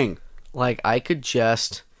 Dang. Like I could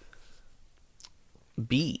just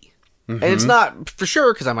be. And it's not for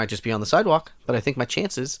sure because I might just be on the sidewalk, but I think my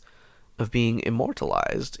chances of being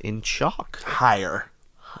immortalized in chalk higher.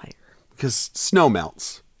 Because snow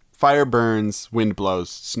melts. Fire burns, wind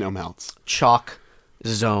blows, snow melts. Chalk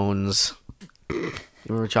zones.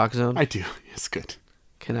 You remember Chalk Zone? I do. It's good.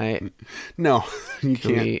 Can I? No, you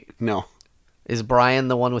can't. No. Is Brian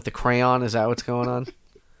the one with the crayon? Is that what's going on?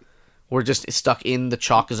 We're just stuck in the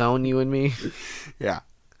chalk zone, you and me? Yeah.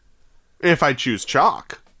 If I choose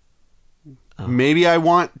chalk. Maybe I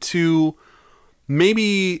want to...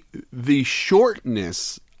 Maybe the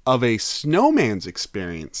shortness of a snowman's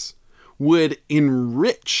experience would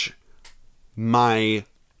enrich my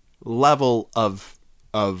level of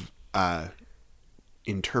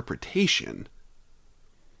interpretation.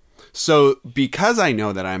 So because I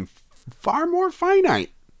know that I'm far more finite,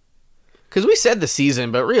 because we said the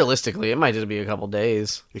season, but realistically it might just be a couple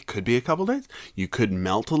days. It could be a couple days. You could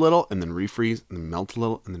melt a little and then refreeze and then melt a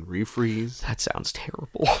little and then refreeze. That sounds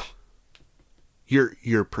terrible.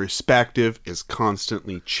 Your perspective is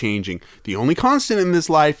constantly changing. The only constant in this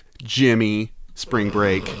life, Jimmy, spring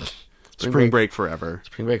break forever. Spring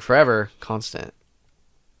break forever, constant,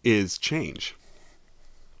 is change.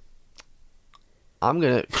 I'm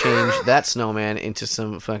going to change that snowman into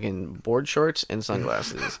some fucking board shorts and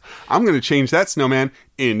sunglasses. I'm going to change that snowman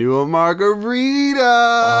into a margarita.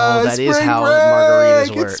 Oh, that is how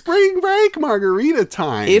margaritas work. It's spring break margarita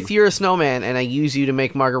time. If you're a snowman and I use you to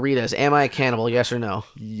make margaritas, am I a cannibal, yes or no?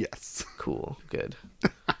 Yes. Cool. Good.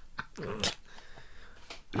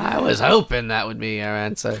 I was hoping that would be our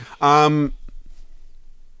answer.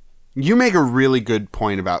 You make a really good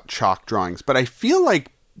point about chalk drawings, but I feel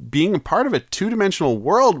like being a part of a two-dimensional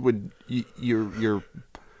world would you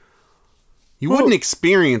wouldn't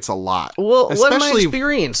experience a lot. Well, what am I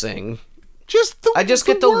experiencing? I just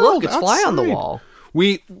get to look. It's fly on the wall.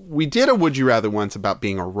 We did a Would You Rather once about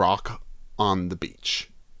being a rock on the beach.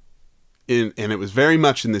 and it was very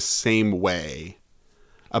much in the same way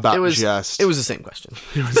about It was just... It was the same question.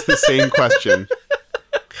 It was the same question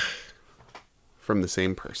from the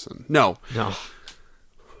same person. No. No.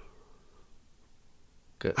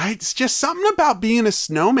 Good. It's just something about being a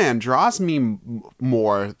snowman draws me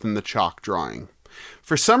more than the chalk drawing.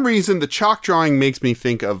 For some reason, the chalk drawing makes me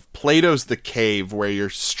think of Plato's The Cave, where you're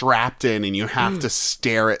strapped in and you have to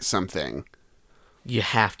stare at something. You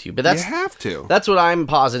have to, but You have to. that's what I'm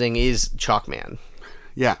positing is Chalkman.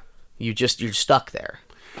 Yeah. You're stuck there.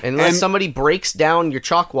 Unless somebody breaks down your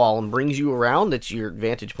chalk wall and brings you around, that's your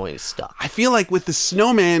vantage point is stuck. I feel like with the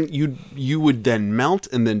snowman, you would then melt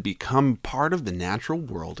and then become part of the natural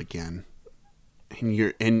world again.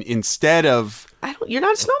 And instead of... You're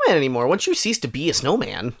not a snowman anymore. Once you cease to be a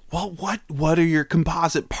snowman... Well, what are your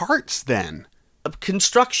composite parts then?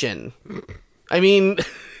 Construction. I mean...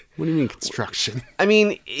 What do you mean construction? I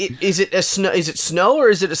mean, is it snow or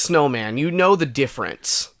is it a snowman? You know the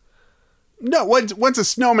difference. No, once a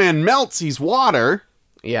snowman melts, he's water.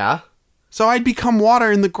 Yeah. So I'd become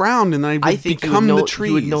water in the ground, and I would become the trees.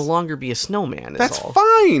 You would no longer be a snowman. That's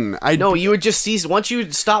fine. No, you would just cease once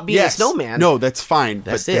you stop being a snowman. No, that's fine.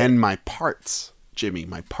 That's but then my parts, Jimmy,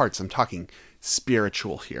 my parts. I'm talking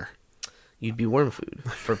spiritual here. You'd be worm food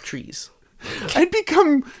for trees. I'd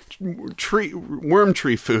become worm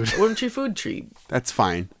tree food. Worm tree food tree. That's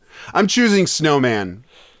fine. I'm choosing snowman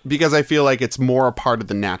because I feel like it's more a part of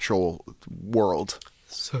the natural world.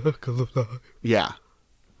 Circle of life. Yeah.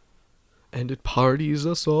 And it parties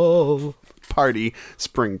us all. Party,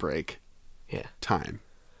 spring break. Yeah. Time.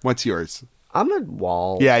 What's yours? I'm a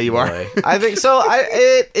wall. Yeah, you are. boy. I think so.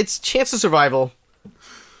 It's chance of survival,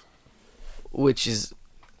 which is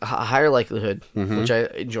a higher likelihood, which I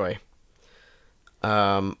enjoy.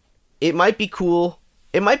 It might be cool.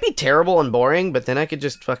 It might be terrible and boring, but then I could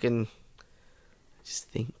just fucking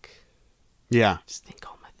think. Yeah. Just think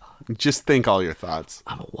all my thoughts. Just think all your thoughts.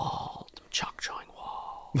 I'm a wall. I'm a chalk drawing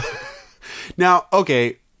wall. Now,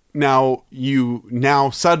 okay. Now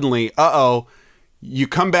suddenly, you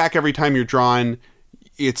come back every time you're drawing.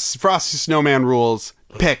 It's Frosty Snowman rules.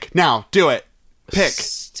 Pick. Now, do it. Pick.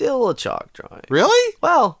 Still a chalk drawing. Really?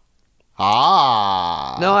 Well.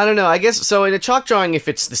 Ah. No, I don't know. I guess so. In a chalk drawing, if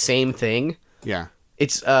it's the same thing, Yeah.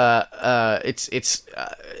 it's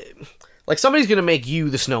like somebody's gonna make you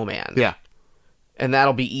the snowman. Yeah. And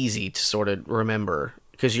that'll be easy to sort of remember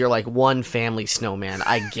because you're like one family snowman,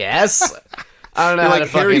 I guess. I don't know how like to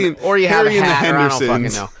fucking, or you have Harry a and the hat, or I don't fucking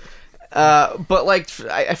Hendersons. know. But like,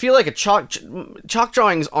 I feel like chalk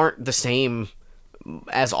drawings aren't the same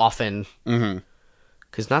as often. Mm-hmm.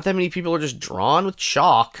 Because not that many people are just drawn with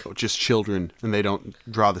chalk. Just children, and they don't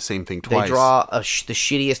draw the same thing twice. They draw the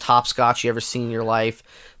shittiest hopscotch you ever seen in your life.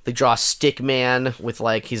 They draw Stick Man with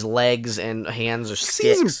like his legs and hands are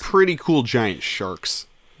See sticks. some pretty cool giant sharks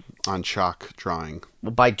on chalk drawing.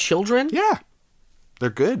 By children? Yeah. They're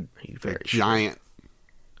good. you They're very sure? giant.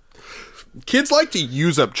 Kids like to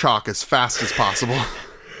use up chalk as fast as possible.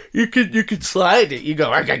 You could slide it. You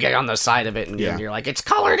go, I gotta get on the side of it, and Yeah. you're like, it's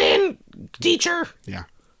colored in, teacher. Yeah.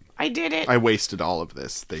 I did it. I wasted all of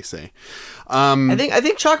this, they say. I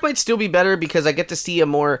think chalk might still be better because I get to see a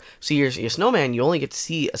more. See, you're a snowman. You only get to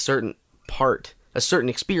see a certain part, a certain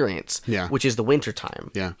experience. Yeah. Which is the winter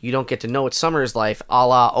time. Yeah. You don't get to know what summer's life, a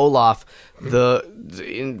la Olaf.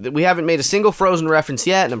 We haven't made a single Frozen reference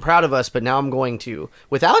yet, and I'm proud of us. But now I'm going to,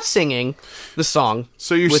 without singing the song.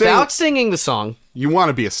 So you're without singing the song. You want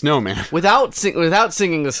to be a snowman. Without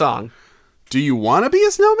singing the song. Do you want to be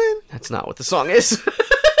a snowman? That's not what the song is.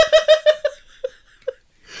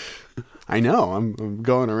 I know. I'm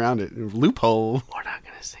going around it. Loophole. We're not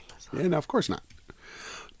gonna sing the song. Yeah, no, of course not.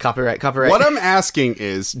 Copyright. What I'm asking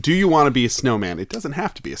is, do you want to be a snowman? It doesn't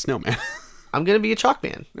have to be a snowman. I'm gonna be a chalk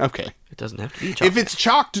man. Okay. It doesn't have to be a chalk. If it's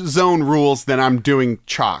chalk zone rules, then I'm doing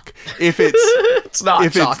chalk. If it's it's not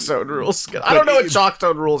if chalk it's- zone rules. I don't know what chalk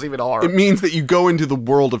zone rules even are. it means that you go into the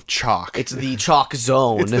world of chalk. It's the chalk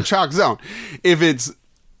zone. It's the chalk zone. If it's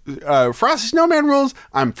Frosty Snowman rules,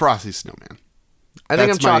 I'm Frosty Snowman. I think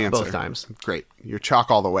That's I'm my chalk both answer. times. Great. You're chalk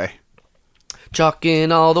all the way.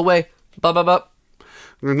 Chalking all the way. Ba.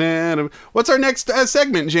 What's our next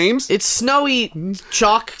segment, James? It's snowy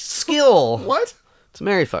chalk skill. What? It's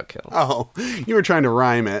Marry Fuck Kill. Oh, you were trying to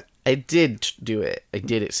rhyme it. I did do it. I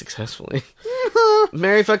did it successfully.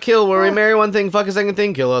 Marry Fuck Kill, where we marry one thing, fuck a second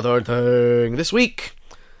thing, kill a third thing. This week,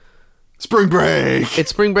 Spring break.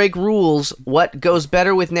 it's Spring Break rules. What goes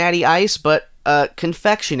better with Natty Ice but a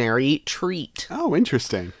confectionery treat? Oh,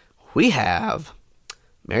 interesting. We have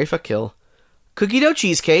Marry Fuck Kill, cookie dough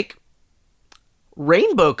cheesecake,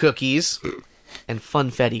 rainbow cookies, and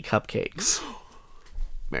funfetti cupcakes.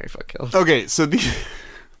 Mary fuck kill. Okay, so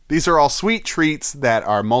these are all sweet treats that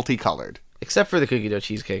are multicolored. Except for the cookie dough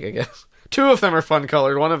cheesecake, I guess. 2 of them are fun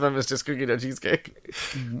colored. One of them is just cookie dough cheesecake.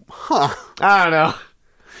 Huh. I don't know.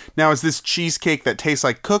 Now, is this cheesecake that tastes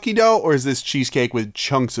like cookie dough, or is this cheesecake with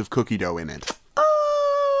chunks of cookie dough in it?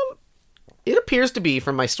 It appears to be,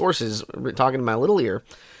 from my sources, talking to my little ear,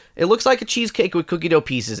 it looks like a cheesecake with cookie dough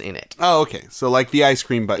pieces in it. Oh, okay. So like the ice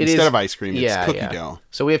cream, but instead of ice cream, it's cookie dough.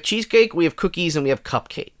 So we have cheesecake, we have cookies, and we have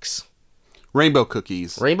cupcakes. Rainbow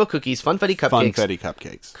cookies. Rainbow cookies, funfetti cupcakes. Funfetti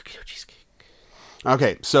cupcakes. Cookie dough cheesecake.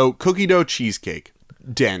 Okay, so cookie dough cheesecake.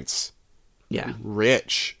 Dense. Yeah.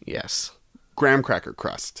 Rich. Yes. Graham cracker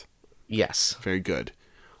crust. Yes. Very good.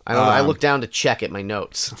 I looked down to check at my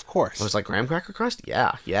notes. Of course. I was like, graham cracker crust?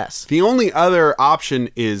 Yeah, yes. The only other option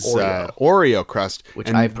is Oreo crust.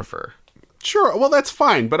 Which I prefer. Sure, well, that's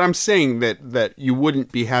fine, but I'm saying that you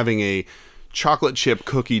wouldn't be having a chocolate chip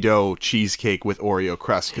cookie dough cheesecake with Oreo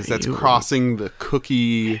crust, because that's crossing the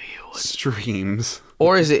cookie streams.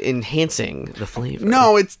 Or is it enhancing the flavor?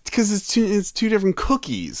 No, it's because it's two different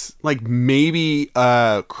cookies. Like maybe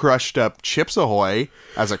crushed up Chips Ahoy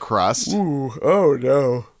as a crust. Ooh, oh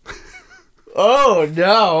no. Oh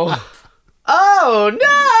no. Oh no.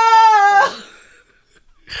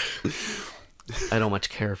 I don't much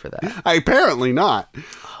care for that. Apparently not.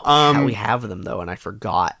 We have them though, and I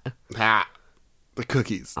forgot. The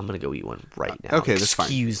cookies. I'm gonna go eat one right now. Okay, that's fine.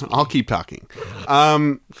 Excuse me. I'll keep talking.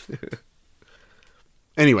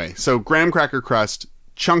 Anyway, so graham cracker crust,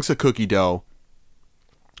 chunks of cookie dough,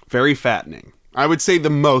 very fattening. I would say the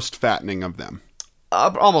most fattening of them.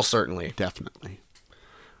 Almost certainly. Definitely.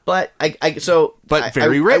 But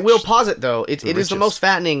very rich. I will posit though, it is richest. the most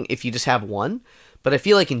fattening if you just have one. But I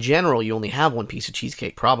feel like in general you only have one piece of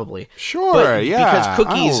cheesecake, probably. Sure, but yeah.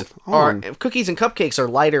 Because cookies and cupcakes are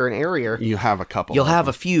lighter and airier. You have a couple. You'll have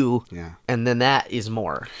a few, yeah, and then that is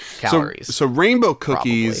more calories. So rainbow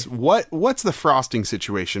cookies. Probably. What's the frosting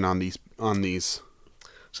situation on these?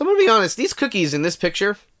 So I'm gonna be honest. These cookies in this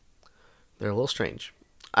picture, they're a little strange.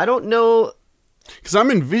 I don't know. Because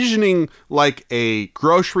I'm envisioning like a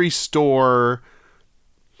grocery store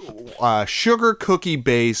sugar cookie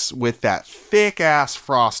base with that thick ass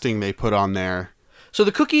frosting they put on there. So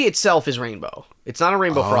the cookie itself is rainbow. It's not a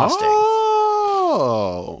rainbow frosting.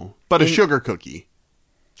 Oh, but a sugar cookie,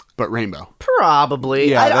 but rainbow. Probably.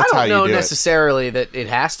 Yeah, I that's how don't you know do necessarily that it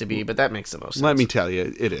has to be, but that makes the most sense. Let me tell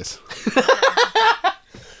you, it is.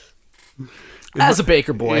 As a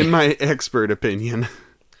baker boy, in my expert opinion.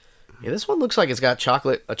 Yeah, this one looks like it's got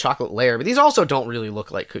a chocolate layer, but these also don't really look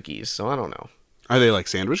like cookies, so I don't know. Are they like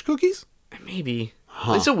sandwich cookies? Maybe.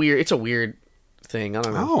 Huh. It's a weird thing. I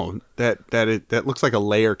don't know. Oh, that looks like a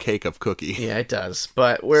layer cake of cookie. Yeah, it does.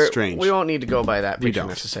 But Strange. we won't need to go by that picture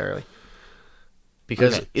necessarily.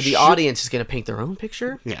 Because the audience is going to paint their own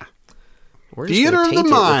picture. Yeah. We're just Theater of the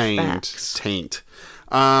mind. Facts. Taint.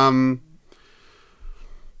 I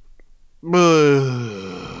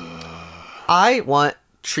want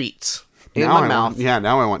treats in my mouth.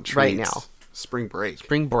 Now I want treats. Right now. Spring break.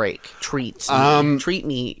 Spring break. Treats. Treat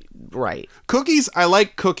me right. Cookies. I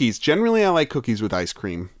like cookies. Generally, I like cookies with ice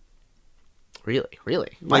cream. Really?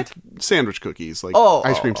 Like sandwich cookies. Like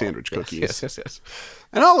ice cream sandwich cookies. Yes.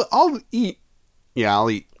 And I'll eat. Yeah,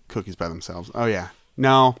 I'll eat cookies by themselves. Oh, yeah.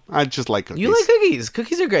 No, I just like cookies. You like cookies.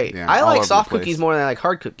 Cookies are great. Yeah, I all like over soft the place. cookies more than I like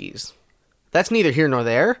hard cookies. That's neither here nor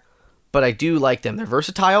there, but I do like them. They're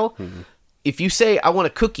versatile. Mm-hmm. If you say, I want a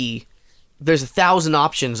cookie, there's 1,000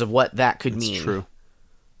 options of what that could mean. That's true.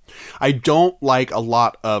 I don't like a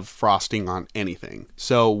lot of frosting on anything.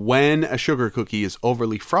 So when a sugar cookie is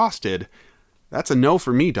overly frosted, that's a no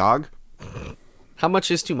for me, dog. How much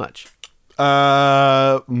is too much?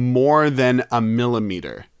 More than a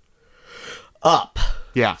millimeter. Up.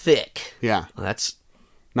 Yeah. Thick. Yeah. Well, that's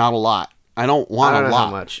not a lot. I don't want I don't a know lot.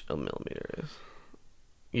 how much a millimeter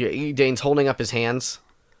is. Dane's holding up his hands.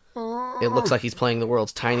 It looks like he's playing the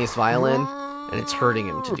world's tiniest violin, and it's hurting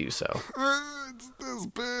him to do so. It's this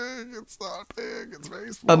big. It's not big. It's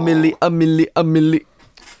very small. A milli.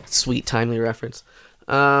 Sweet, timely reference.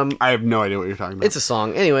 I have no idea what you're talking about. It's a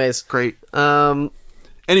song. Anyways. Great.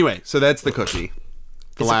 Anyway, so that's the cookie.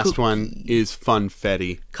 The last one is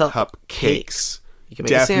funfetti cupcakes. You can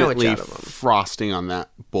make a sandwich Definitely out of them. Frosting on that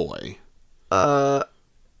boy.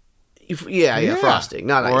 Yeah, frosting,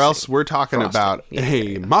 not icing. Or else we're talking Frosting. about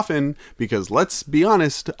a muffin, because let's be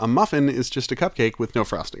honest, a muffin is just a cupcake with no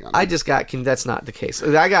frosting on it. That's not the case.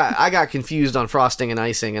 I got confused on frosting and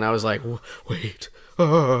icing, and I was like, wait.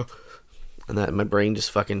 And that my brain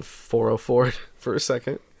just fucking 404'd for a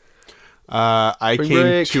second. I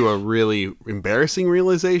came to a really embarrassing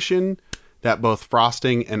realization that both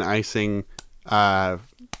frosting and icing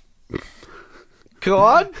Go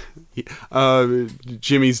on.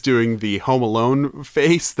 Jimmy's doing the Home Alone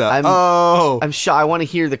face. I'm shy. I want to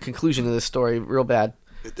hear the conclusion of this story real bad.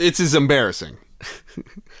 It's as embarrassing.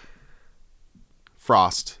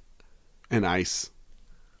 Frost and ice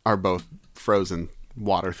are both frozen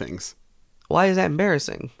water things. Why is that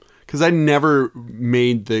embarrassing? Because I never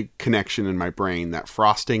made the connection in my brain that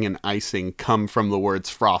frosting and icing come from the words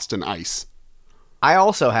frost and ice. I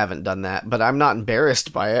also haven't done that, but I'm not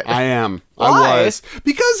embarrassed by it. I am. Why? I was.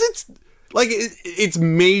 Because it's like it's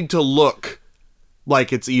made to look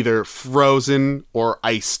like it's either frozen or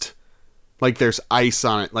iced. Like there's ice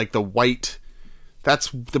on it, like the white.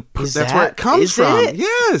 That's where it comes from. It?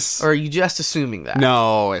 Yes. Or are you just assuming that?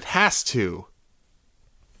 No, it has to.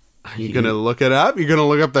 You gonna look it up? You're gonna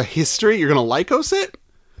look up the history? You're gonna Lycos it?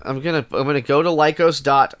 I'm gonna go to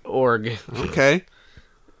lycos.org. Okay.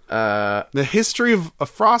 The history of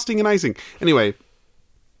frosting and icing. Anyway,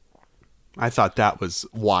 I thought that was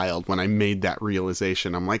wild when I made that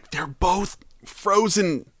realization. I'm like, they're both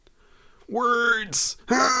frozen words.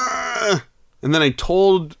 And then I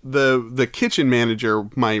told the kitchen manager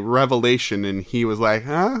my revelation, and he was like,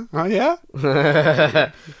 huh? Oh, yeah?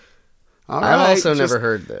 All right, I've also never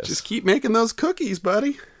heard this. Just keep making those cookies,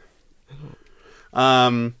 buddy.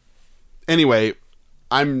 Anyway,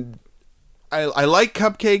 I like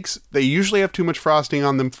cupcakes. They usually have too much frosting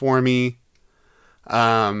on them for me.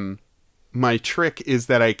 My trick is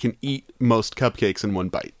that I can eat most cupcakes in one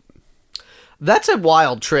bite. That's a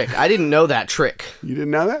wild trick. I didn't know that trick. You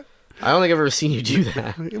didn't know that? I don't think I've ever seen you do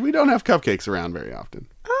that. We don't have cupcakes around very often.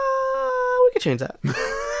 We could change that.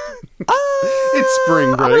 It's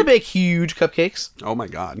spring break. I'm gonna bake huge cupcakes. Oh my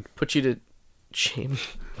god. Put you to shame.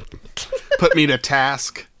 Put me to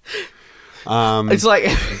task. It's like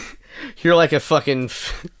you're like a fucking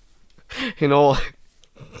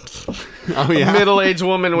Oh yeah. middle-aged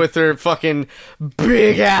woman with her fucking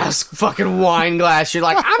big ass fucking wine glass. You're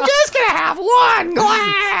like, I'm just gonna have one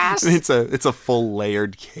glass. It's a full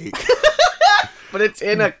layered cake. But it's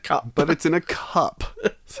in a cup. But it's in a cup.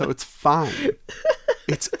 So it's fine.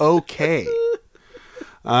 It's okay.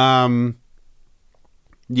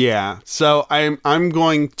 Yeah. So I'm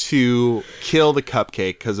going to kill the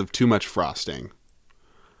cupcake because of too much frosting.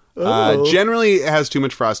 Generally, it has too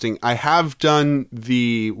much frosting. I have done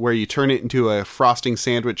the where you turn it into a frosting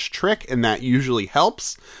sandwich trick, and that usually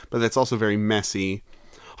helps, but that's also very messy.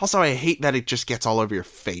 Also, I hate that it just gets all over your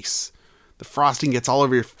face. The frosting gets all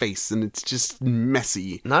over your face, and it's just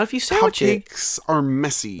messy. Not if you sandwich it. Cupcakes are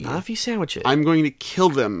messy. Not if you sandwich it. I'm going to kill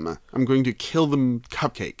them. I'm going to kill the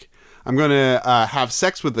cupcake. I'm going to have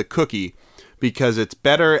sex with the cookie because it's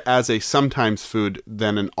better as a sometimes food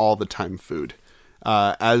than an all-the-time food.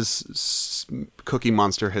 As Cookie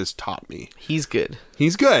Monster has taught me. He's good.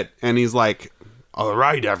 He's good. And he's like, all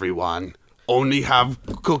right, everyone. Only have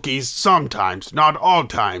cookies sometimes, not all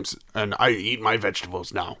times. And I eat my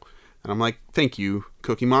vegetables now. And I'm like, thank you,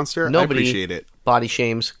 Cookie Monster. Nobody I appreciate it. Body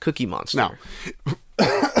shames Cookie Monster. No.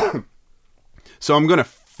 So I'm going to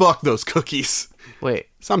fuck those cookies. Wait.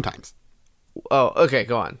 Sometimes. Oh, okay,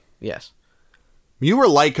 go on. Yes. You were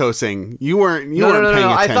lycosing. You weren't paying attention.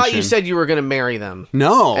 I thought you said you were going to marry them.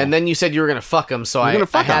 No. And then you said you were going to fuck them, so I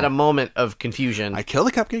had a moment of confusion. I kill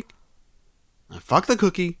the cupcake. I fuck the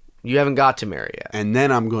cookie. You haven't got to marry yet. And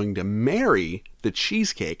then I'm going to marry the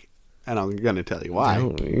cheesecake. And I'm going to tell you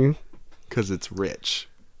why. Because it's rich.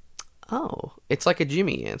 Oh, it's like a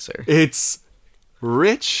Jimmy answer. It's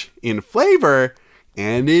rich in flavor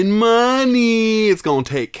and in money. It's going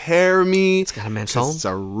to take care of me. It's got a mental. It's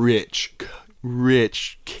a rich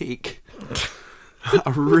cake.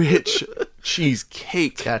 A rich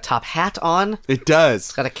cheesecake. It's got a top hat on. It does.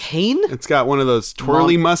 It's got a cane. It's got one of those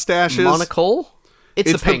twirly mustaches. Monocle.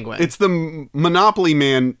 It's the penguin. It's the Monopoly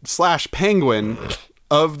Man / penguin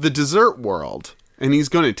of the dessert world. And he's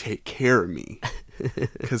going to take care of me.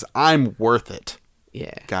 Because I'm worth it.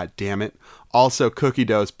 Yeah. God damn it. Also, cookie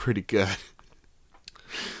dough is pretty good.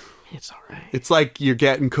 It's alright. It's like you're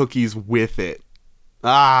getting cookies with it.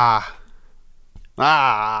 I'm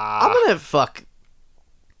gonna fuck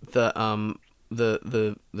the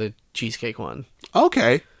cheesecake one.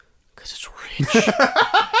 Okay. Because it's rich.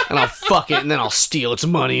 And I'll fuck it, and then I'll steal its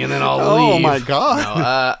money, and then I'll leave. Oh my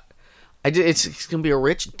god. No, it's gonna be a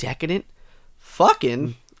rich, decadent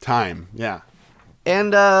fucking time. Yeah.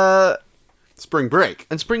 And spring break.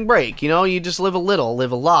 And spring break. You know, you just live a little,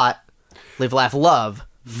 live a lot, live, laugh, love,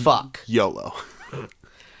 fuck. YOLO.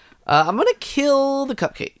 I'm gonna kill the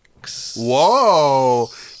cupcakes. Whoa.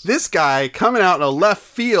 This guy coming out in a left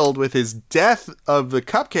field with his death of the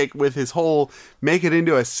cupcake with his whole make it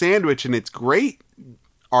into a sandwich and it's great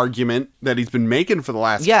argument that he's been making for the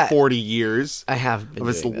last 40 years I have been of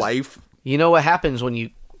his doing that. life. You know what happens when you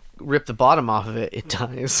rip the bottom off of it? It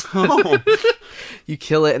dies. Oh. You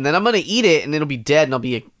kill it, and then I'm gonna eat it, and it'll be dead, and I'll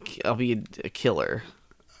be a killer.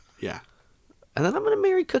 Yeah. And then I'm gonna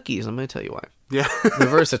marry Cookies. I'm gonna tell you why. Yeah. They're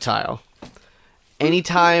versatile.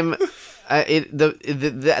 Anytime,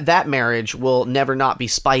 that marriage will never not be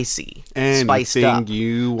spicy. Spiced up. Anything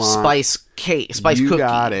you want. Spice cake. Spice You cookie.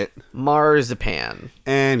 got it. Marzipan.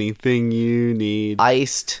 Anything you need.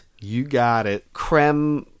 Iced You got it.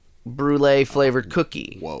 creme brulee flavored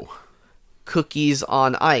cookie. Whoa. Cookies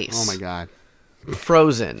on ice. Oh my God.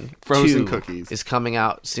 Frozen. Frozen 2 cookies. is coming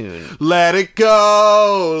out soon. Let it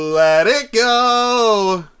go. Let it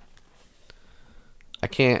go. I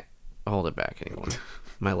can't hold it back anymore.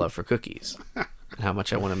 My love for cookies. And how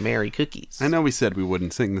much I want to marry Cookies. I know we said we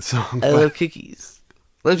wouldn't sing the song. I But love Cookies.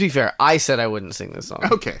 Let's be fair. I said I wouldn't sing this song.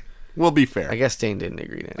 okay. We'll be fair. I guess Dane didn't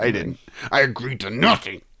agree to anything. I didn't. I agreed to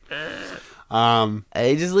nothing.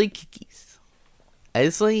 I just like cookies. I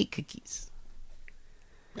just like cookies.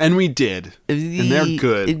 And we did. And they're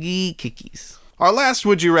good. Cookies. Our last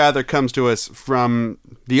Would You Rather comes to us from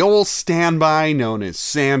the old standby known as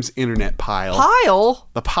Sam's Internet Pile. Pile?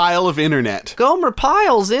 The pile of internet. Gomer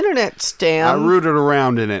Pyle's internet I stand. rooted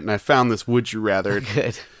around in it and I found this Would You Rather.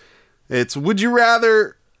 Good. It's Would you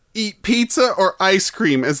rather eat pizza or ice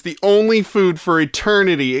cream as the only food for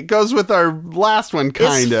eternity? It goes with our last one,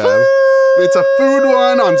 kind of. food. It's a food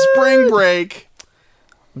one on spring break.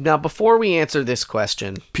 Now, before we answer this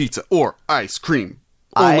question, Pizza or ice cream.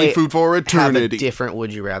 Only I food for have a eternity. different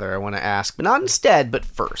would you rather I want to ask, but not instead, but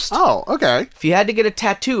first. Oh, okay. If you had to get a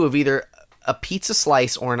tattoo of either a pizza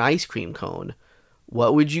slice or an ice cream cone,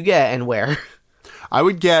 what would you get and where? I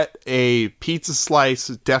would get a pizza slice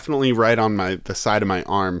definitely right on the side of my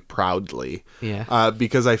arm proudly. Yeah.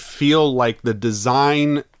 Because I feel like the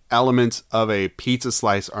design elements of a pizza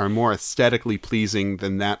slice are more aesthetically pleasing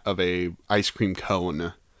than that of a ice cream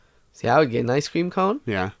cone. See, I would get an ice cream cone,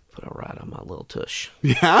 Yeah. put it right on my little tush,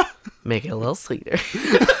 Yeah? make it a little sweeter.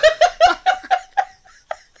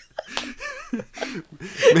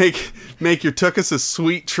 Make your tuchus a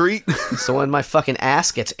sweet treat. So when my fucking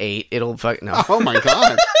ass gets ate, it'll fuck no. Oh my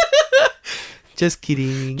God. Just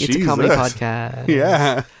kidding. It's Jesus. a comedy podcast.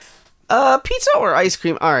 Yeah. Pizza or ice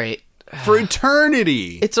cream? All right. For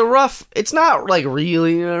eternity. It's not like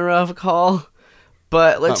really a rough call,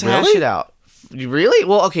 but let's hash really? it out. Really?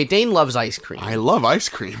 Well, okay, Dane loves ice cream. I love ice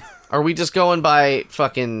cream. Are we just going by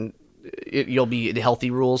fucking you'll be healthy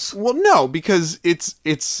rules? Well, no, because it's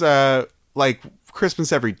like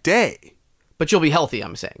Christmas every day. But you'll be healthy,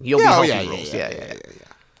 I'm saying. You'll be healthy rules. Yeah.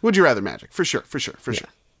 Would you rather magic? For sure.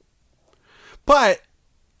 But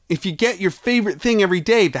if you get your favorite thing every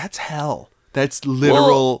day, that's hell. That's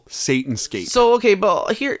literal Satanscape. So, okay,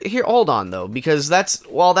 but here, hold on, though, because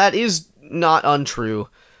while that is not untrue,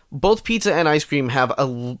 both pizza and ice cream have a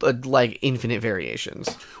like infinite variations.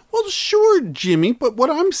 Well, sure, Jimmy, but what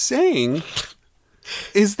I'm saying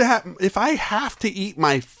is that if I have to eat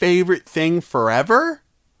my favorite thing forever,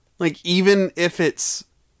 like even if it's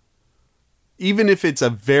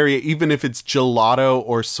gelato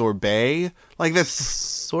or sorbet, like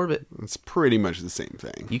that's pretty much the same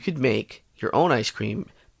thing. You could make your own ice cream,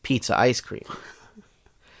 pizza ice cream.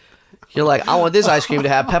 You're like, I want this ice cream to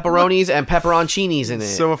have pepperonis and pepperoncinis in it.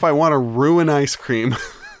 So if I want to ruin ice cream,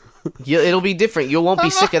 it'll be different. You won't be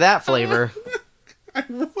sick of that flavor. I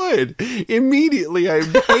would. Immediately, I'd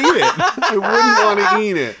hate it. I wouldn't want to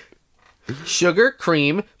eat it. Sugar,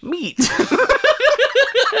 cream, meat.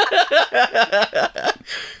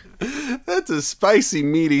 That's a spicy,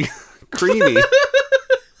 meaty, creamy.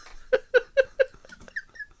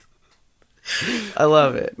 I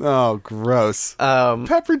love it. Oh, gross.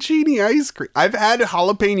 Pepperoncini ice cream. I've had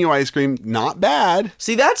jalapeno ice cream. Not bad.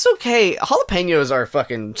 See, that's okay. Jalapenos are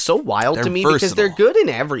fucking so wild They're to me because they're versatile. good in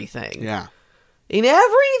everything. Yeah. In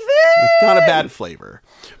everything! It's not a bad flavor.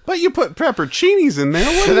 But you put pepperoncinis in there.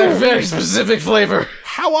 What They're a very specific flavor.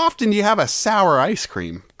 How often do you have a sour ice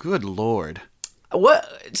cream? Good Lord.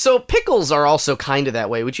 What? So pickles are also kind of that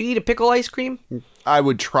way. Would you eat a pickle ice cream? I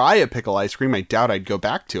would try a pickle ice cream. I doubt I'd go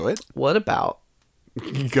back to it. What about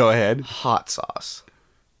Go ahead. hot sauce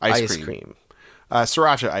Ice cream.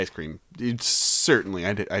 Sriracha ice cream. Certainly.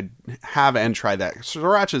 I'd have and try that.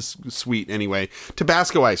 Sriracha's sweet anyway.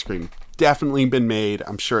 Tabasco ice cream. Definitely been made.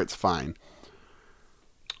 I'm sure it's fine.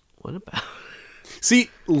 What about?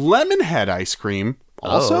 See, lemon head ice cream.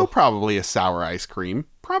 Also Oh. probably a sour ice cream.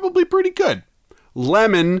 Probably pretty good.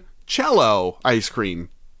 Lemon cello ice cream.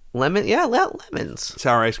 Lemon? Yeah, lemons.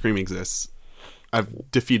 Sour ice cream exists.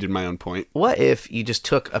 I've defeated my own point. What if you just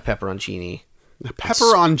took a pepperoncini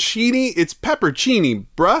Pepperoncini? It's peppercini,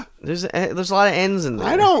 bruh. There's a lot of N's in there.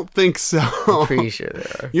 I don't think so. I'm pretty sure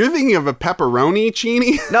there are. You're thinking of a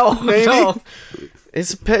pepperoni-chini? No, Maybe? no.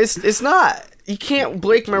 It's not. You can't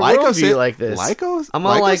break my worldview like this. I'm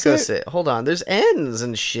on Lycos it. Hold on. There's N's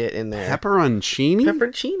and shit in there. Pepperoncini?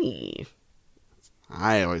 Pepperoncini.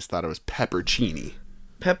 I always thought it was peppercini.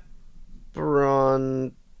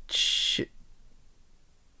 There's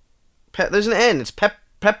an N. It's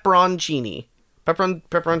pepperoncini.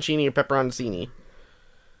 Pepperoncini or pepperoncini.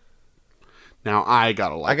 Now I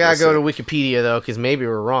gotta I gotta go to Wikipedia though, because maybe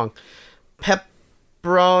we're wrong.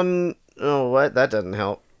 Pepperon. Oh, what? That doesn't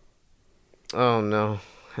help. Oh no.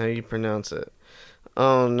 How do you pronounce it?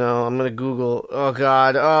 Oh no. I'm gonna Google. Oh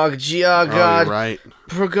god. Oh gee. Oh god. Oh, you're right.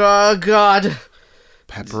 Oh god.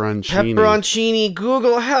 Pepperoncini. Pepperoncini.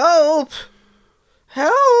 Google help.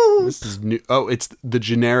 Help. This is new. Oh, it's the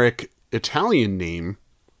generic Italian name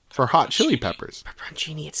for hot chili peppers.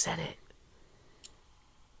 Pepperoncini. It said it.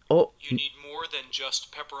 Oh. You need more than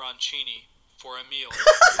just pepperoncini for a meal.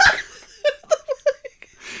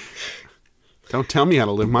 Don't tell me how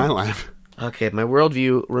to live my life. Okay, my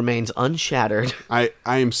worldview remains unshattered. I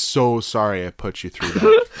am so sorry I put you through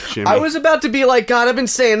that, Jimmy. I was about to be like, God, I've been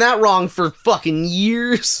saying that wrong for fucking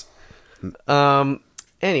years.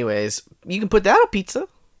 Anyways, you can put that on pizza.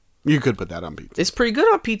 You could put that on pizza. It's pretty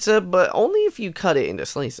good on pizza, but only if you cut it into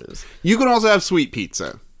slices. You can also have sweet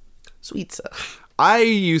pizza. Sweetza. I I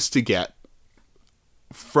used to get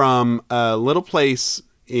from a little place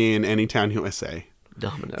in Anytown, USA,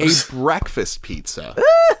 Domino's. a breakfast pizza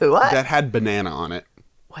What? that had banana on it.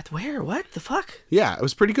 What? Where? What the fuck? Yeah, it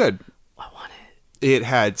was pretty good. I want it. It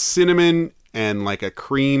had cinnamon and like a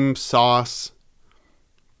cream sauce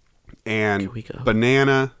and Can we go?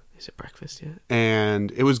 banana, Is it breakfast yet?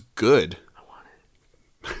 and it was good. I want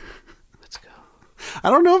it. Let's go. I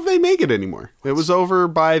don't know if they make it anymore. It was over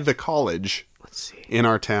by the college Let's see. in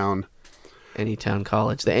our town. Anytown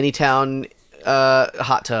College. The Anytown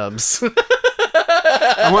hot tubs.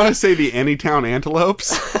 I want to say the Anytown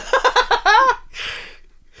Antelopes.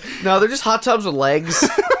 No, they're just hot tubs with legs.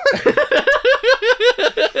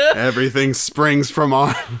 Everything springs from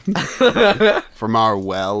our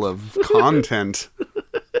well of content.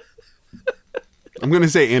 I'm going to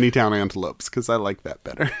say Anytown Antelopes because I like that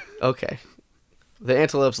better. Okay. The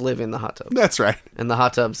antelopes live in the hot tub. That's right. And the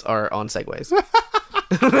hot tubs are on segways.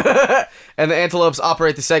 And the antelopes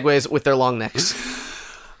operate the segways with their long necks.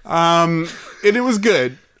 And it was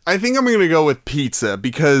good. I think I'm going to go with pizza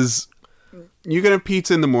because you can have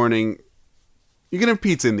pizza in the morning. You can have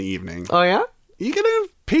pizza in the evening. Oh, yeah? You can have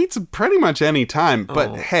pizza pretty much any time.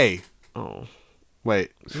 But hey, Oh,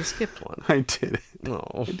 wait. you skipped one. I did it. No.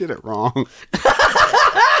 I did it wrong.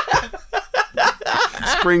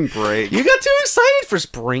 Spring break. You got too excited for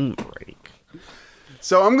spring break.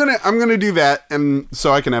 So I'm gonna do that, and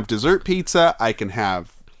so I can have dessert pizza. I can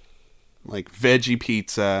have like veggie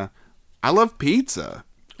pizza. I love pizza,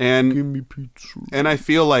 and give me pizza. And I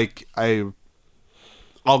feel like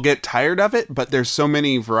I'll get tired of it, but there's so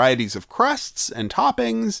many varieties of crusts and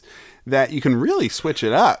toppings that you can really switch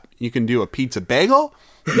it up. You can do a pizza bagel.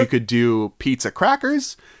 You could do pizza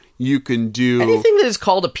crackers. You can do Anything that is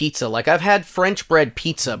called a pizza. Like, I've had French bread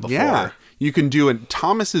pizza before. Yeah. You can do a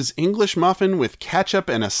Thomas's English muffin with ketchup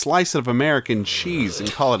and a slice of American cheese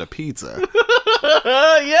and call it a pizza.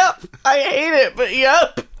 Yep. I hate it, but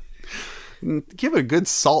yep. Give it a good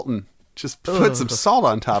salt and just put some salt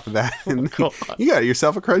on top of that. And you got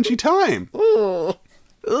yourself a crunchy time. Ooh.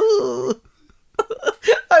 Ooh.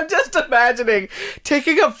 I'm just imagining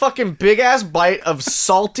taking a fucking big-ass bite of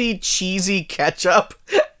salty, cheesy ketchup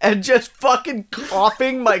and just fucking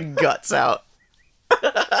coughing my guts out.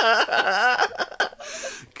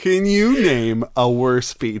 Can you name a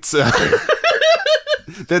worse pizza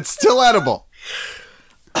that's still edible?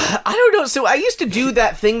 I don't know. So I used to do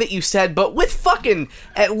that thing that you said, but with fucking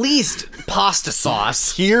at least pasta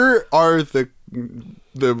sauce. Here are the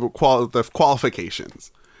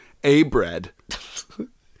qualifications. A bread.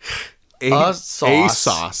 A sauce. A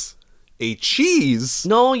sauce. A cheese.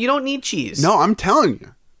 No, you don't need cheese. No, I'm telling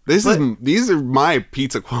you. These are my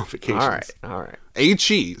pizza qualifications. All right. A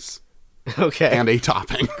cheese Okay. and a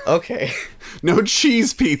topping. Okay. No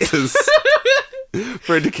cheese pizzas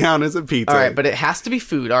for it to count as a pizza. All right, but it has to be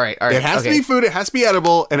food. All right. it has to be food, it has to be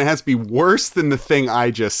edible, and it has to be worse than the thing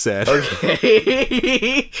I just said.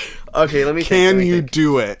 Okay. Okay, let me think. Can you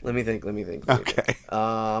do it? Let me think. Okay.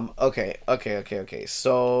 Okay.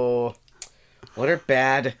 So, what are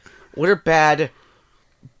bad?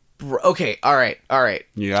 Okay, all right.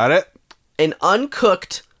 You got it? An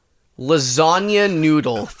uncooked lasagna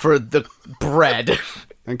noodle for the bread.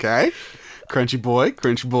 Okay.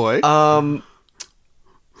 Crunchy boy.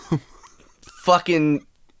 Fucking,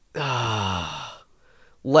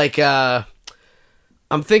 like I'm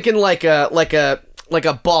thinking like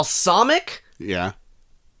a balsamic, Yeah.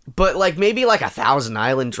 but like maybe like a Thousand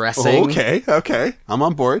Island dressing. Okay. I'm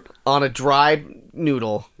on board. On a dry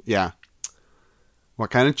noodle. Yeah. What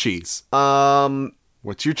kind of cheese?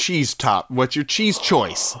 What's your cheese top? What's your cheese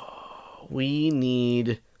choice? We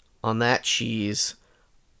need on that cheese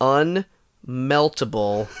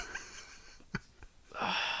unmeltable.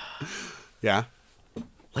 Yeah.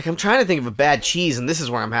 Like, I'm trying to think of a bad cheese, and this is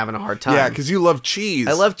where I'm having a hard time. Yeah, because you love cheese.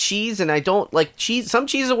 I love cheese, and I don't like cheese. Some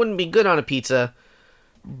cheeses wouldn't be good on a pizza,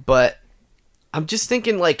 but I'm just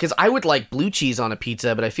thinking, like, because I would like blue cheese on a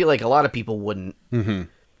pizza, but I feel like a lot of people wouldn't. Mm-hmm.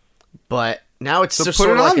 But now it's So just put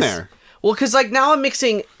sort it of on like there. Well, because like now I'm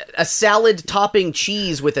mixing a salad topping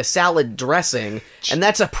cheese with a salad dressing, and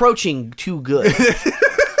that's approaching too good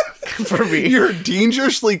for me. You're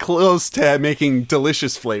dangerously close to making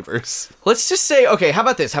delicious flavors. Let's just say, okay, how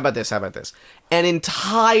about this? An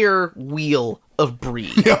entire wheel of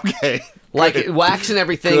brie. Okay. Like, wax and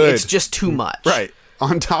everything, Good. it's just too much. Right.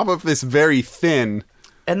 On top of this very thin...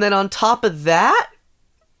 And then on top of that,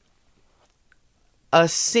 a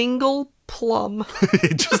single plum.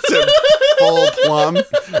 just a full plum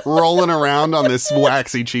rolling around on this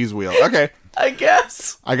waxy cheese wheel. Okay. I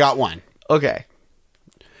guess. I got one. Okay.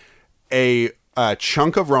 A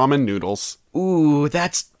chunk of ramen noodles. Ooh,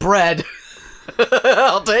 that's bread.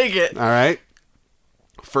 I'll take it. All right.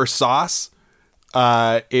 For sauce,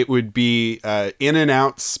 it would be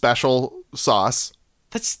In-N-Out special sauce.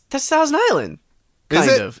 That's Thousand Island. Is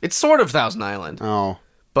Kind it? of. It's sort of Thousand Island. Oh.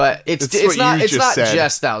 But it's what not you it's just not said.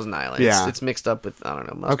 just Thousand Island. Yeah. It's mixed up with, I don't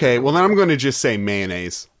know. mustard. Okay, well then I'm going to just say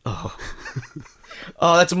mayonnaise. Oh,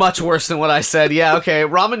 that's much worse than what I said. Yeah, okay.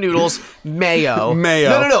 Ramen noodles, mayo.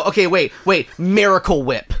 Mayo. No. Okay, wait. Miracle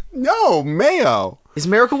Whip. No, mayo. Is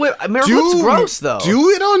Miracle Whip? Miracle Whip's gross, though. Do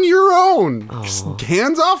it on your own. Just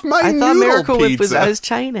hands off my I thought noodle Miracle Whip was, pizza. I was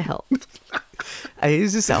trying to help. I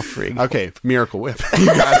use a self rig. Okay, Miracle Whip. You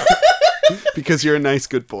got it. Because you're a nice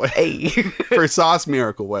good boy. Hey. For sauce,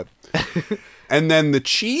 Miracle Whip. And then the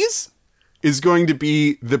cheese is going to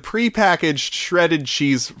be the prepackaged shredded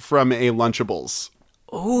cheese from a Lunchables.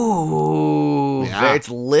 Ooh. Yeah. It's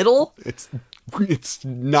little? It's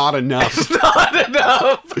not enough. Not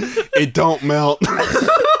enough. It don't melt.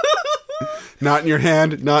 Not in your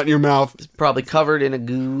hand, not in your mouth. Probably covered in a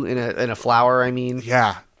goo, in a flour, I mean.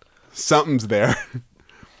 Yeah. Something's there.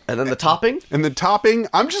 And then the topping? And the topping,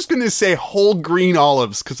 I'm just going to say whole green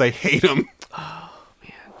olives because I hate them.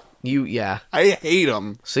 Yeah. I hate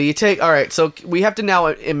them. So you take, all right, so we have to now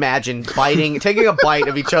imagine taking a bite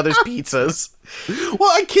of each other's pizzas.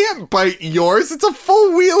 Well, I can't bite yours. It's a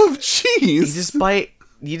full wheel of cheese. You just bite,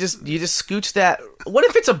 you just scooch that. What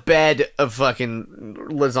if it's a bed of fucking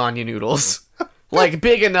lasagna noodles? Like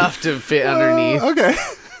big enough to fit underneath. Okay.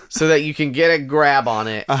 So that you can get a grab on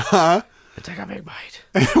it. Uh-huh. And take a big bite.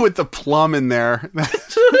 With the plum in there.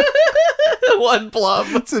 One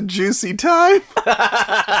plum. It's a juicy time.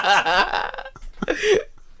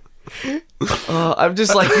 I'm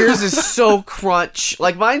just like, yours is so crunch.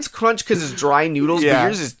 Like, mine's crunch because it's dry noodles, Yeah. but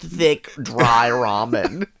yours is thick, dry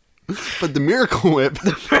ramen. But the Miracle Whip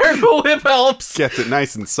Miracle Whip helps. gets it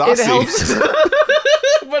nice and saucy. It helps.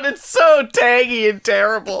 But it's so tangy and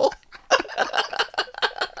terrible.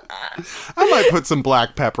 I might put some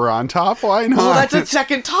black pepper on top. Why not? Well, that's a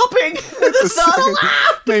second topping. That's not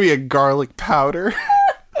allowed. Maybe a garlic powder.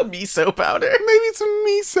 A miso powder. Maybe some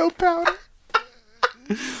miso powder.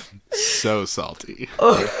 So salty.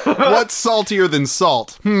 What's saltier than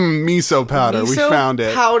salt? Miso powder. We Miso found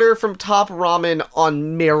it. powder from Top Ramen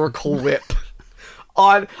on Miracle Whip.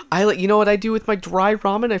 You know what I do with my dry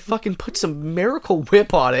ramen? I fucking put some Miracle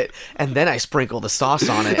Whip on it, and then I sprinkle the sauce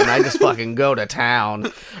on it, and I just fucking go to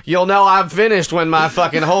town. You'll know I'm finished when my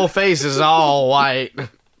fucking whole face is all white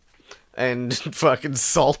and fucking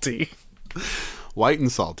salty. White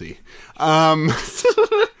and salty.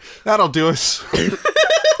 That'll do us.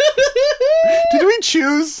 Did we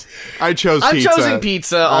choose? I chose I'm pizza. choosing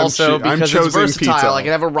pizza also I'm because it's choosing versatile. pizza. I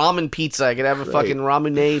could have a ramen pizza. I could have a fucking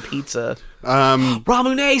ramune pizza.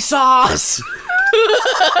 Ramune sauce!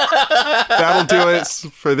 That'll do it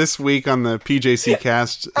for this week on the PJC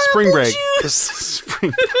cast. Spring break.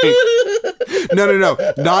 Spring break. No.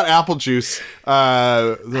 Not apple juice.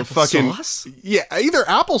 The fucking sauce? Yeah, either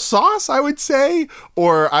apple sauce, I would say,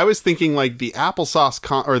 or I was thinking like the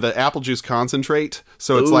applesauce or the apple juice concentrate.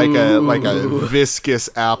 So it's like a viscous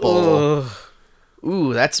apple.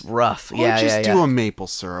 Ooh, that's rough. Or Yeah, just yeah. do a maple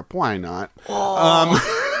syrup. Why not?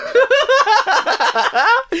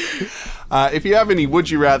 If you have any Would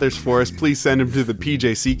You Rathers for us, please send them to the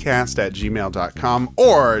pjccast@gmail.com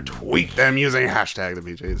or tweet them using hashtag the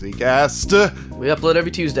PJCcast. We upload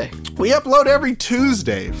every Tuesday. We upload every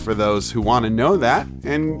Tuesday for those who want to know that,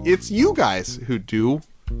 and it's you guys who do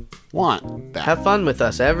want that. Have fun with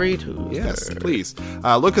us every Tuesday. Yes, please.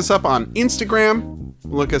 Look us up on Instagram.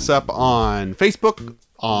 Look us up on Facebook,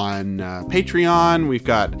 on Patreon. We've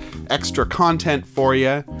got extra content for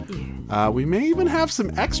you. We may even have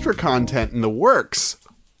some extra content in the works.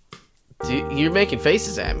 You're making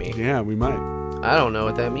faces at me. Yeah, we might. I don't know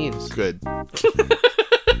what that means. Good.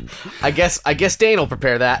 I guess Dane will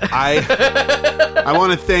prepare that. I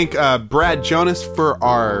want to thank Brad Jonas for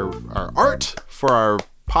our art, for our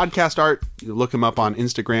podcast art. You look him up on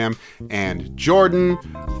Instagram, and Jordan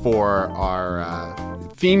for our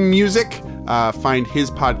theme music. Find his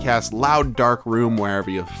podcast, Loud Dark Room, wherever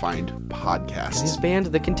you find podcasts. His band,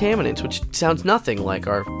 The Contaminants, which sounds nothing like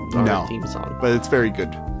our theme song. But it's very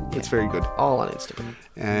good. It's very good. All on Instagram.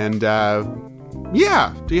 And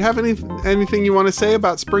yeah, do you have anything you want to say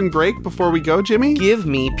about spring break before we go, Jimmy? Give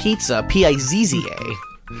me pizza, Pizza.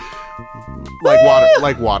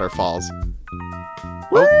 Like waterfalls.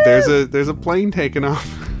 Oh, there's a plane taking off.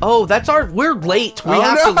 Oh, we're late. We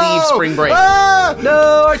have to leave spring break. Ah!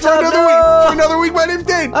 No, our time, For another week, my name's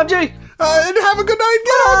Dane. I'm Jay. And have a good night.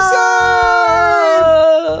 Get home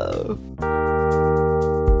safe.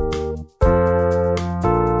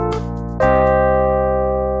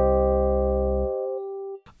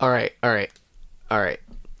 All right.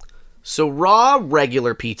 So raw,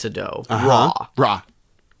 regular pizza dough. Raw.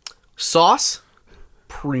 Sauce,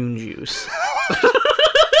 prune juice.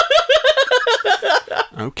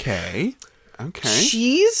 Okay.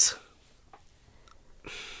 Cheese.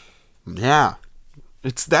 Yeah.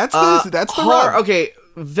 That's the hard. raw. Okay,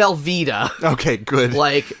 Velveeta. Okay, good.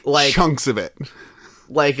 Like chunks of it.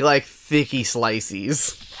 Like thicky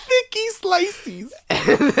slices.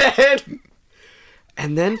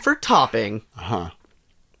 And then for topping,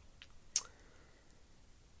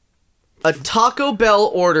 a Taco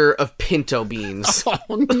Bell order of pinto beans. Oh,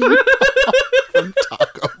 no. From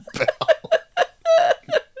Taco Bell.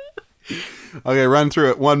 Okay, run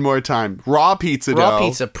through it one more time. Raw pizza dough. Raw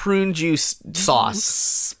pizza, prune juice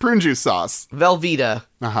sauce. Prune juice sauce. Velveeta.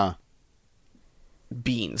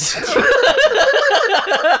 Beans.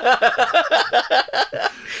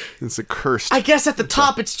 It's a cursed. I guess at the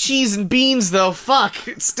top it's cheese and beans, though. Fuck.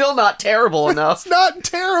 It's still not terrible enough. It's not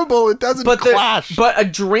terrible. It doesn't clash. But a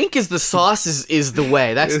drink is the sauce is the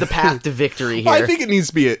way. That's the path to victory here. I think it needs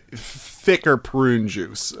to be a thicker prune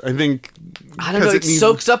juice. I don't know. It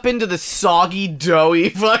soaks up into the soggy, doughy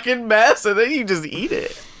fucking mess, and then you just eat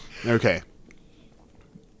it. Okay.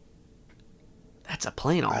 That's a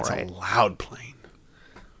plane, all right. That's a loud plane.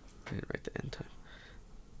 I didn't write the end time.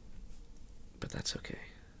 But that's okay.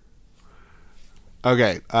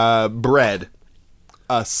 Okay. Bread.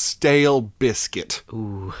 A stale biscuit.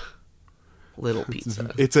 Ooh. Little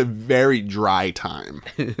pizza. It's a very dry time.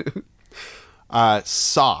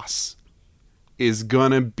 Sauce is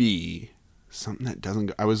gonna be something that doesn't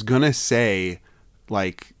go. I was gonna say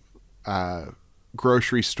like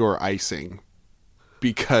grocery store icing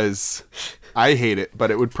because I hate it, but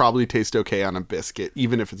it would probably taste okay on a biscuit,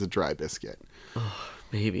 even if it's a dry biscuit. Oh,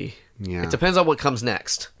 maybe. Yeah. It depends on what comes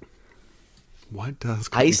next. What does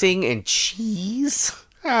icing and cheese?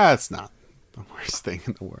 That's not the worst thing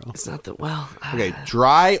in the world. It's not the Okay,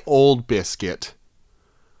 dry old biscuit.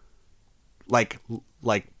 Like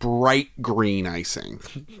bright green icing.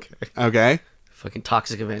 Okay? Fucking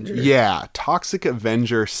Toxic Avenger. Yeah, Toxic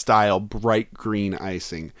Avenger style bright green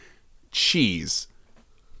icing. Cheese.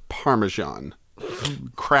 Parmesan.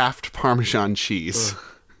 Kraft Parmesan cheese.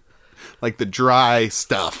 Like the dry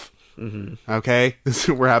stuff. Mm-hmm. Okay?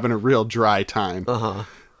 We're having a real dry time.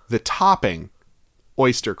 The topping.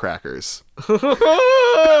 Oyster crackers.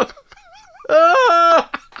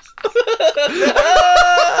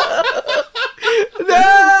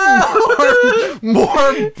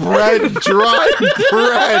 More bread, dry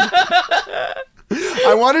bread.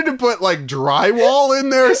 I wanted to put like drywall in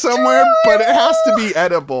there somewhere, but it has to be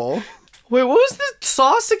edible. Wait, what was the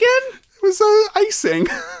sauce again? It was icing.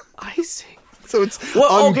 Icing. So it's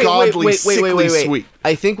ungodly, sickly sweet.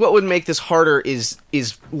 I think what would make this harder is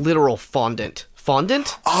literal fondant.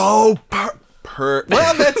 Fondant? Oh, well,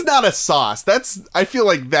 that's not a sauce. I feel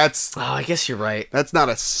like that's... Oh, I guess you're right. That's not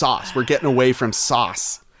a sauce. We're getting away from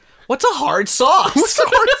sauce. What's a hard sauce?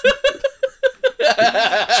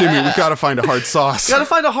 Jimmy, we gotta find a hard sauce. Gotta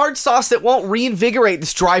find a hard sauce that won't reinvigorate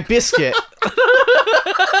this dry biscuit.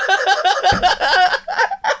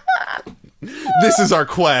 This is our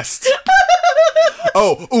quest.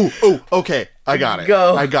 Okay. I got it.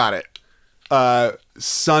 Go. I got it.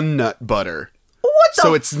 Sun nut butter. What the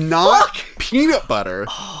So it's not fuck? peanut butter,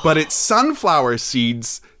 but it's sunflower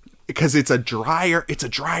seeds because it's a drier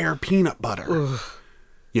peanut butter.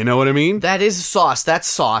 You know what I mean? That is sauce. That's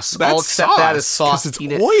sauce. That's I'll accept that as sauce, 'cause sauce. it's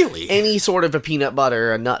peanut. oily. Any sort of a peanut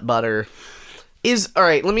butter, a nut butter. All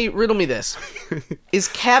right, riddle me this. Is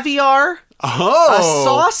caviar Oh. a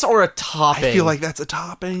sauce or a topping? I feel like that's a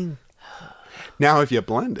topping. Now if you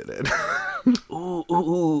blended it.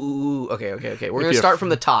 Ooh. Okay. We're going to you- start from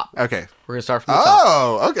the top. Okay. We're going to start from the top.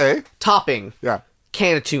 Oh, okay. Topping. Yeah.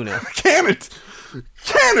 Can of tuna. Can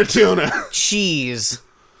of tuna. Cheese.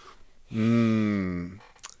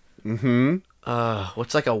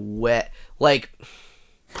 What's like a wet... Like...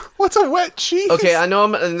 What's a wet cheese? Okay, I know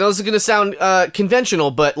this is going to sound conventional,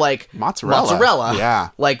 but like Mozzarella. Yeah.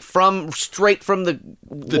 Like straight from the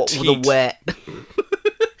teat. wet.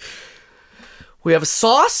 We have a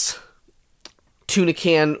sauce, tuna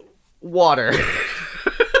can, water.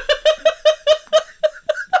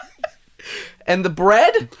 And the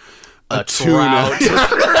bread, a tuna. trout.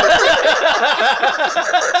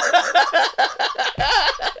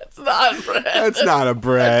 It's not bread. That's not a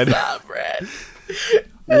bread. Not bread.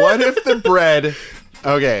 What if the bread...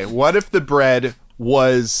 Okay, what if the bread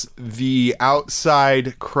was the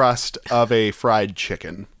outside crust of a fried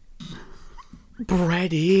chicken?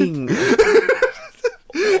 Breading.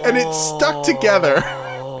 And it's stuck together.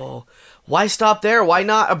 Why stop there? Why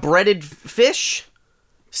not a breaded fish?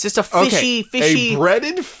 It's just a fishy. A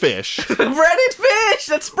breaded fish breaded fish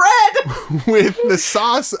that's bread. with the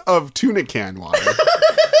sauce of tuna can water.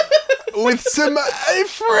 With some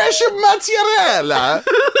fresh mozzarella.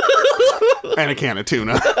 And a can of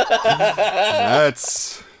tuna.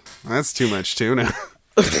 That's too much tuna.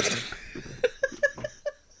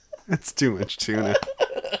 That's too much tuna.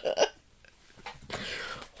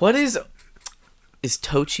 What is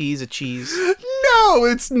toe cheese a cheese? No,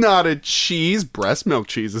 it's not a cheese. Breast milk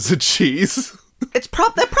cheese is a cheese. That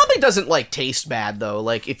probably doesn't like taste bad though.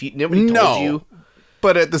 Like if nobody told No. you,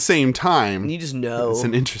 But at the same time, you just know. it's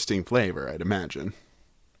an interesting flavor, I'd imagine.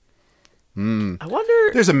 I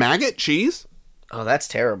wonder. There's a maggot cheese. Oh, that's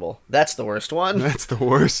terrible. That's the worst one. That's the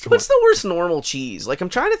worst one. What's the worst normal cheese? Like I'm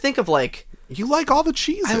trying to think of like. You like all the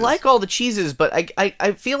cheeses. I like all the cheeses, but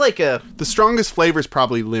I feel like The strongest flavor is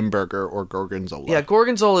probably Limburger or Gorgonzola. Yeah,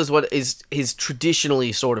 gorgonzola is what is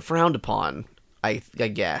traditionally sort of frowned upon. I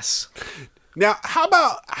guess. Now, how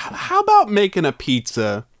about making a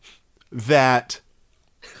pizza that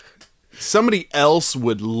somebody else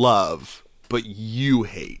would love, but you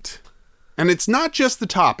hate? And it's not just the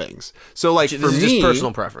toppings. So, like, This for is me... just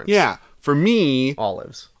personal preference. Yeah. For me,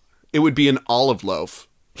 Olives. it would be an olive loaf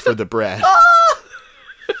for the bread.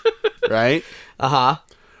 Right? Uh-huh.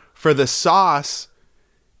 For the sauce,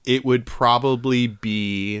 it would probably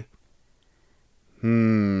be...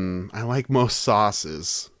 I like most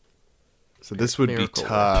sauces. So this would Miracle be Whip.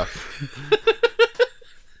 tough.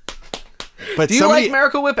 But Do you somebody, like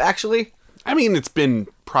Miracle Whip, actually? I mean, it's been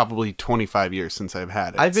probably 25 years since I've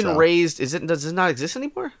had it. I've been so raised... Does it not exist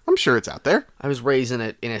anymore? I'm sure it's out there. I was raised in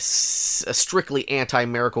a strictly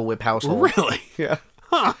anti-Miracle Whip household. Really? Yeah.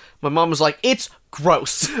 My mom was like, it's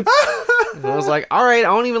gross. And I was like, all right, I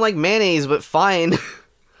don't even like mayonnaise, but fine.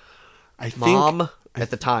 I think, Mom, at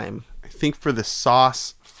the time. I think for the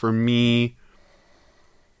sauce, for me,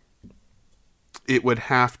 it would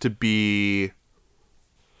have to be...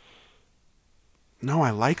 No,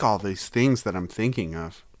 I like all these things that I'm thinking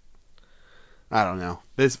of. I don't know.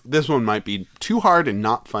 This one might be too hard and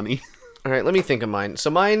not funny. All right, let me think of mine.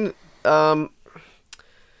 So mine, is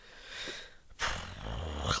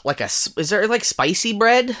there like spicy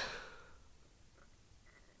bread?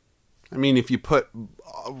 I mean, if you put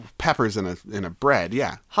peppers in a bread,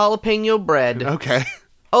 yeah. Jalapeno bread. Okay.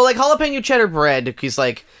 Oh, like jalapeno cheddar bread, because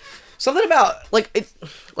like something about like it,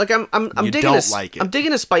 like I'm You digging don't like it. I'm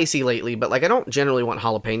digging a spicy lately, but like I don't generally want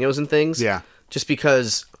jalapenos and things. Yeah. Just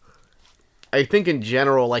because I think in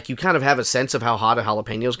general, like you kind of have a sense of how hot a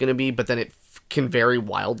jalapeno is going to be, but then it can vary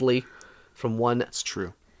wildly from one That's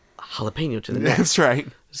true. jalapeno to the next. That's right.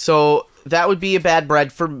 So that would be a bad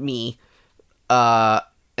bread for me.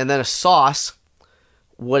 And then a sauce,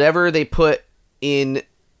 whatever they put in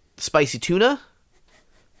spicy tuna,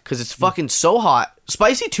 because it's fucking so hot.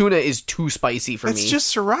 Spicy tuna is too spicy for me. It's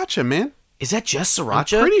just sriracha, man. Is that just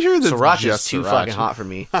sriracha? I'm pretty sure that's Sriracha's just too sriracha. fucking hot for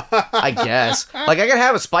me. I guess. Like I could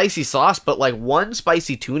have a spicy sauce, but like one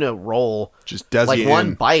spicy tuna roll, Just does like you one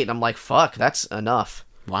in. bite, I'm like, fuck, that's enough.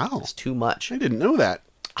 Wow. It's too much. I didn't know that.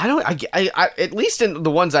 I don't. I at least in the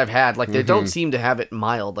ones I've had, like they Mm-hmm. don't seem to have it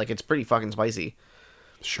mild. Like it's pretty fucking spicy.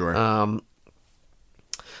 Sure.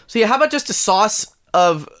 So yeah, how about just a sauce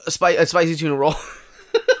of a spicy tuna roll?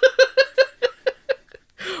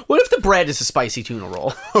 What if the bread is a spicy tuna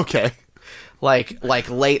roll? Okay. like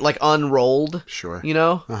unrolled. Sure. You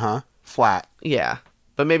know? Flat. Yeah,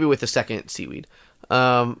 but maybe with a second seaweed,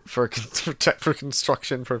 for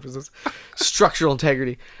construction purposes, structural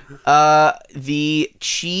integrity. The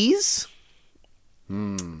cheese.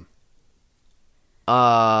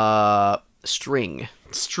 String.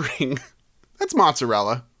 String. That's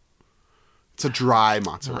mozzarella. It's a dry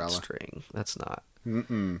mozzarella. Not string. That's not.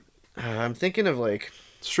 I'm thinking of like.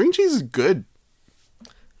 String cheese is good.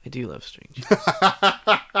 I do love string cheese.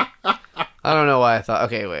 I don't know why I thought.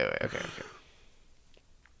 Okay, wait. Okay.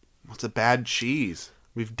 What's a bad cheese?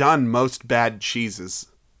 We've done most bad cheeses.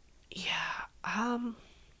 Yeah.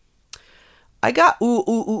 I got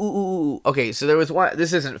ooh. Okay, so there was one.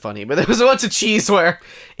 This isn't funny, but there was once a cheese where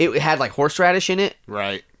it had like horseradish in it.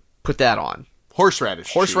 Right. Put that on.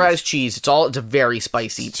 Horseradish cheese. It's a very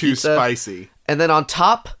spicy Too pizza. spicy. And then on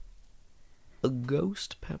top, a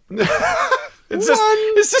ghost pepper. It's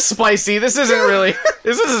just spicy. This isn't really.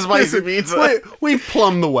 This is a spicy pizza. Wait, we've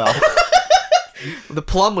plumbed the well. The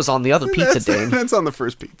plum was on the other pizza, Dane. That's on the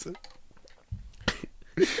first pizza.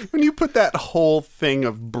 When you put that whole thing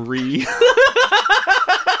of brie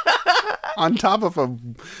on top of a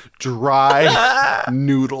dry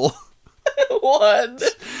noodle. What?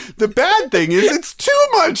 The bad thing is it's too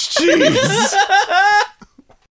much cheese.